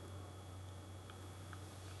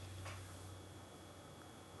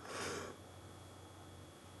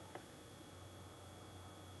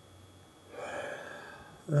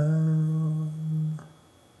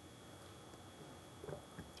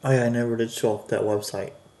 Oh yeah, I never did show off that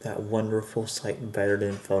website. That wonderful site better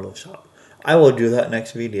than Photoshop. I will do that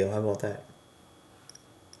next video. How about that?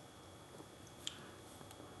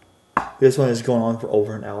 This one is going on for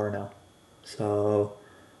over an hour now. So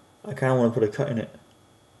I kind of want to put a cut in it.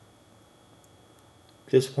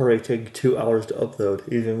 This will probably take 2 hours to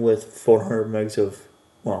upload, even with 400 megs of,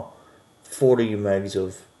 well, 40 megs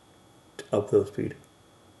of upload speed.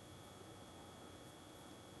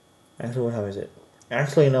 Actually, what time is it?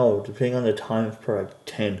 Actually, no, depending on the time, it's probably like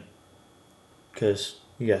 10. Because,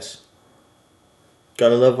 yes,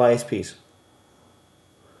 gotta love ISPs.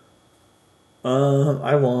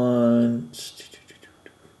 I want...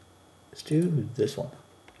 Let's do this one.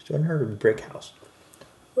 Let's do another brick house.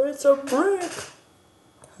 It's a brick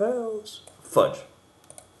house. Fudge.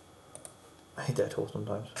 I hate that tool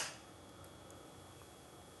sometimes.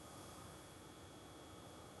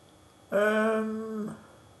 Where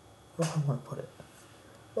do I want to put it?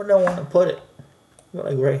 Where do I want to put it?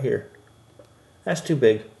 Like right here. That's too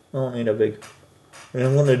big. I don't need a big. And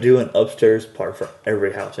I'm going to do an upstairs part for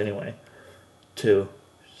every house anyway. To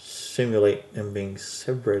simulate them being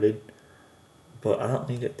separated. But I don't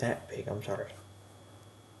need it that big. I'm sorry.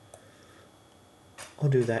 I'll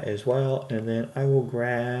do that as well. And then I will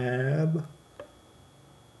grab...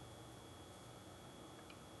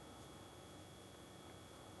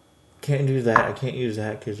 Can't do that. I can't use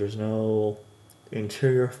that because there's no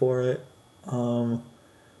interior for it.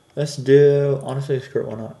 Let's do... Honestly, screw it.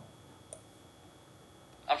 Why not?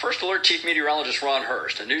 I'm First Alert Chief Meteorologist Ron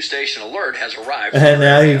Hurst. A new station alert has arrived. And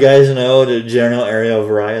now you guys know the general area of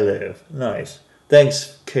where I live. Nice.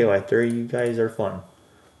 Thanks, KY3. You guys are fun.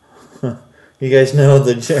 You guys know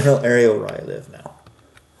the general area where I live now.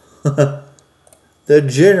 The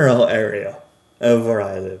general area of where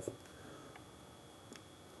I live.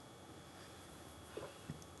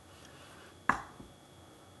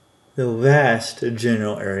 The vast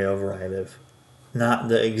general area of where I live. Not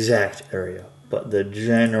the exact area, but the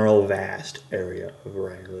general vast area of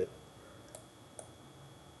where I live.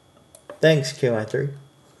 Thanks, KY3.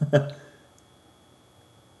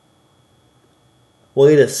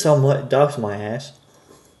 Way to somewhat dox my ass.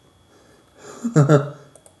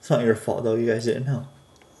 It's not your fault though, you guys didn't know.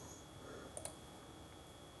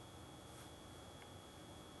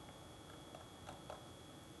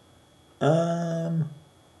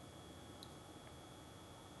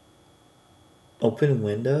 Open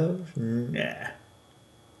windows? Nah.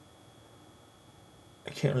 I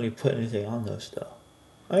can't really put anything on those though.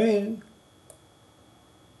 I mean,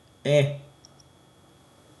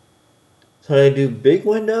 So I do big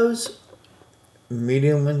windows,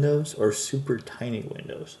 medium windows, or super tiny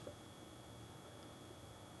windows?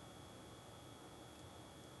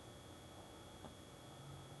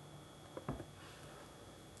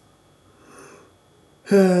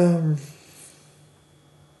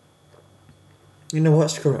 You know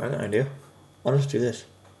what? Screw it. I got an idea. I'll just do this.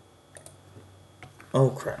 Oh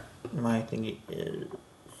crap. My thingy is...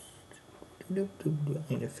 I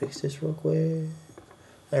need to fix this real quick.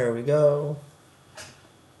 There we go.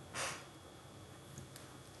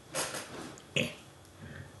 Get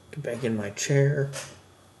back in my chair.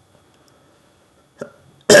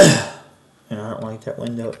 And I don't like that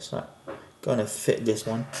window. It's not gonna fit this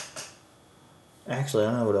one. Actually,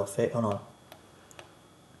 I know what it'll fit. Hold on.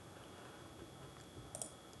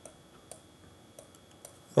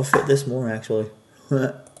 It'll fit this more, actually.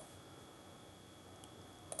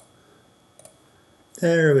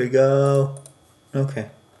 There we go. Okay.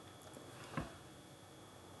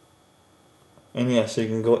 And yeah, so you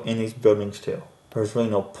can go in these buildings too. There's really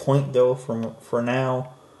no point though for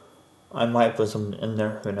now. I might put something in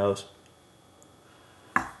there, who knows.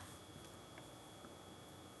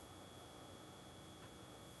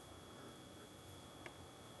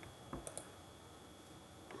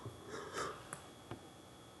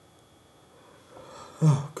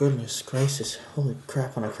 Oh goodness gracious. Holy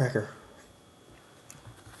crap on a cracker.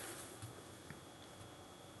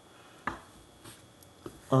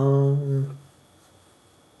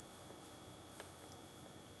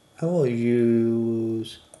 I will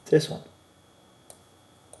use this one.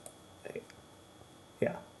 Wait.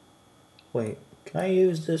 Yeah. Wait, can I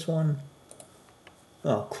use this one?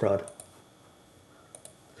 Oh, crud.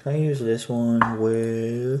 Can I use this one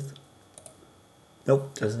with...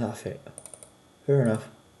 Nope, does not fit. Fair enough.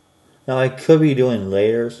 Now, I could be doing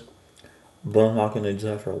layers, but I'm not going to do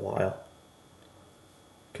that for a while.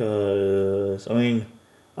 Because, I mean,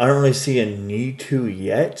 I don't really see a need to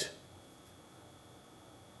yet.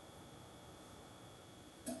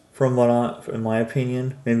 From what in my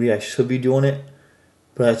opinion, maybe I should be doing it,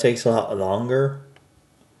 but it takes a lot longer.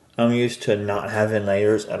 I'm used to not having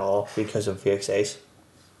layers at all because of VXAs.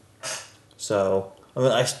 So, I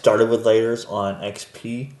mean, I started with layers on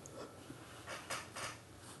XP.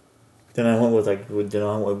 Then I went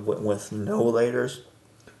with no layers.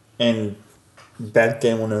 And back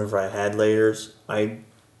then, whenever I had layers, I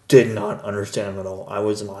did not understand them at all. I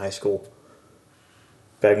was in high school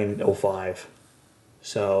back in 05.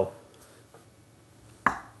 So,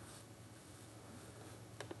 I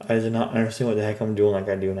did not understand what the heck I'm doing like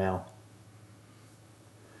I do now.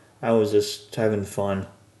 I was just having fun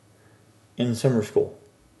in summer school.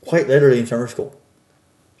 Quite literally in summer school.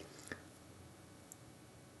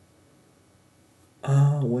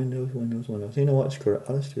 Windows. You know what? Screw it.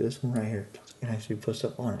 I'll just do this one right here. I can actually put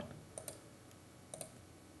stuff on it.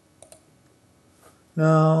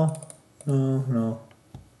 No.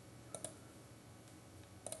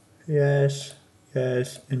 Yes. And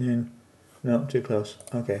then, no, too close.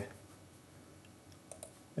 Okay.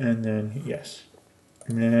 And then, yes.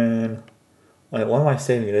 And then, wait, why am I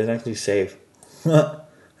saving it? It doesn't actually save.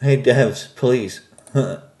 Hey, devs, please.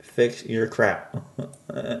 Fix your crap.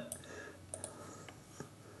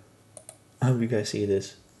 I hope you guys see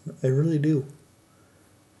this. I really do.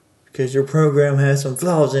 Because your program has some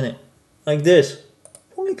flaws in it. Like this.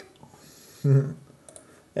 Boink.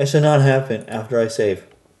 That should not happen after I save.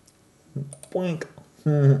 Boink.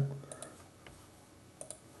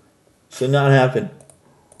 Should not happen.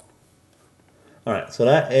 Alright, so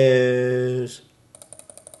that's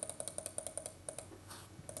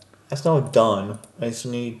now done. I just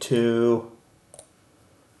need to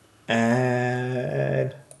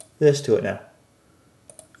add this to it now.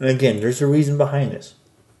 And again, there's a reason behind this.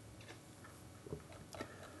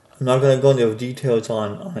 I'm not going to go into details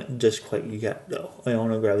on it just quite yet, though. I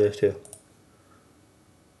want to grab this too.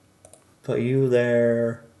 Put you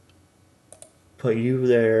there. Put you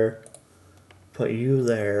there. Put you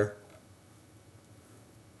there.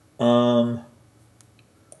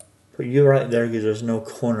 Put you right there because there's no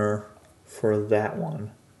corner for that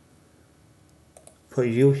one. Put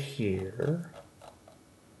you here.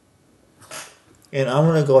 And I'm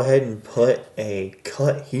going to go ahead and put a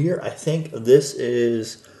cut here. I think this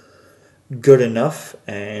is good enough.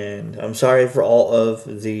 And I'm sorry for all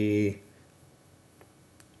of the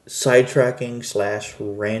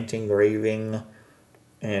sidetracking / ranting, raving,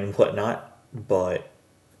 and whatnot. But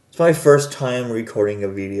it's my first time recording a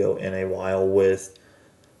video in a while with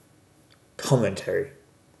commentary.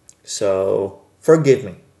 So, forgive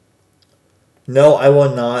me. No, I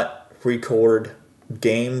will not record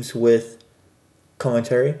games with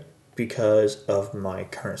commentary because of my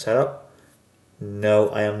current setup. No,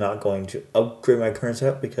 I am not going to upgrade my current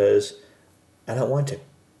setup because I don't want to.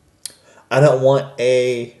 I don't want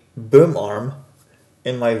a boom arm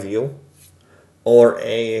in my view or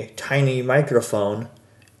a tiny microphone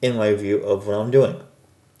in my view of what I'm doing.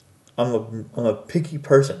 I'm a picky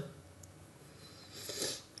person.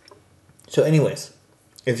 So anyways,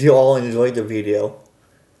 if you all enjoyed the video,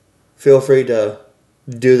 feel free to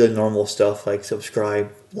do the normal stuff like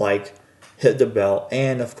subscribe, like, hit the bell,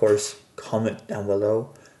 and of course, comment down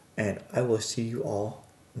below. And I will see you all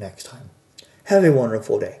next time. Have a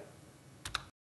wonderful day.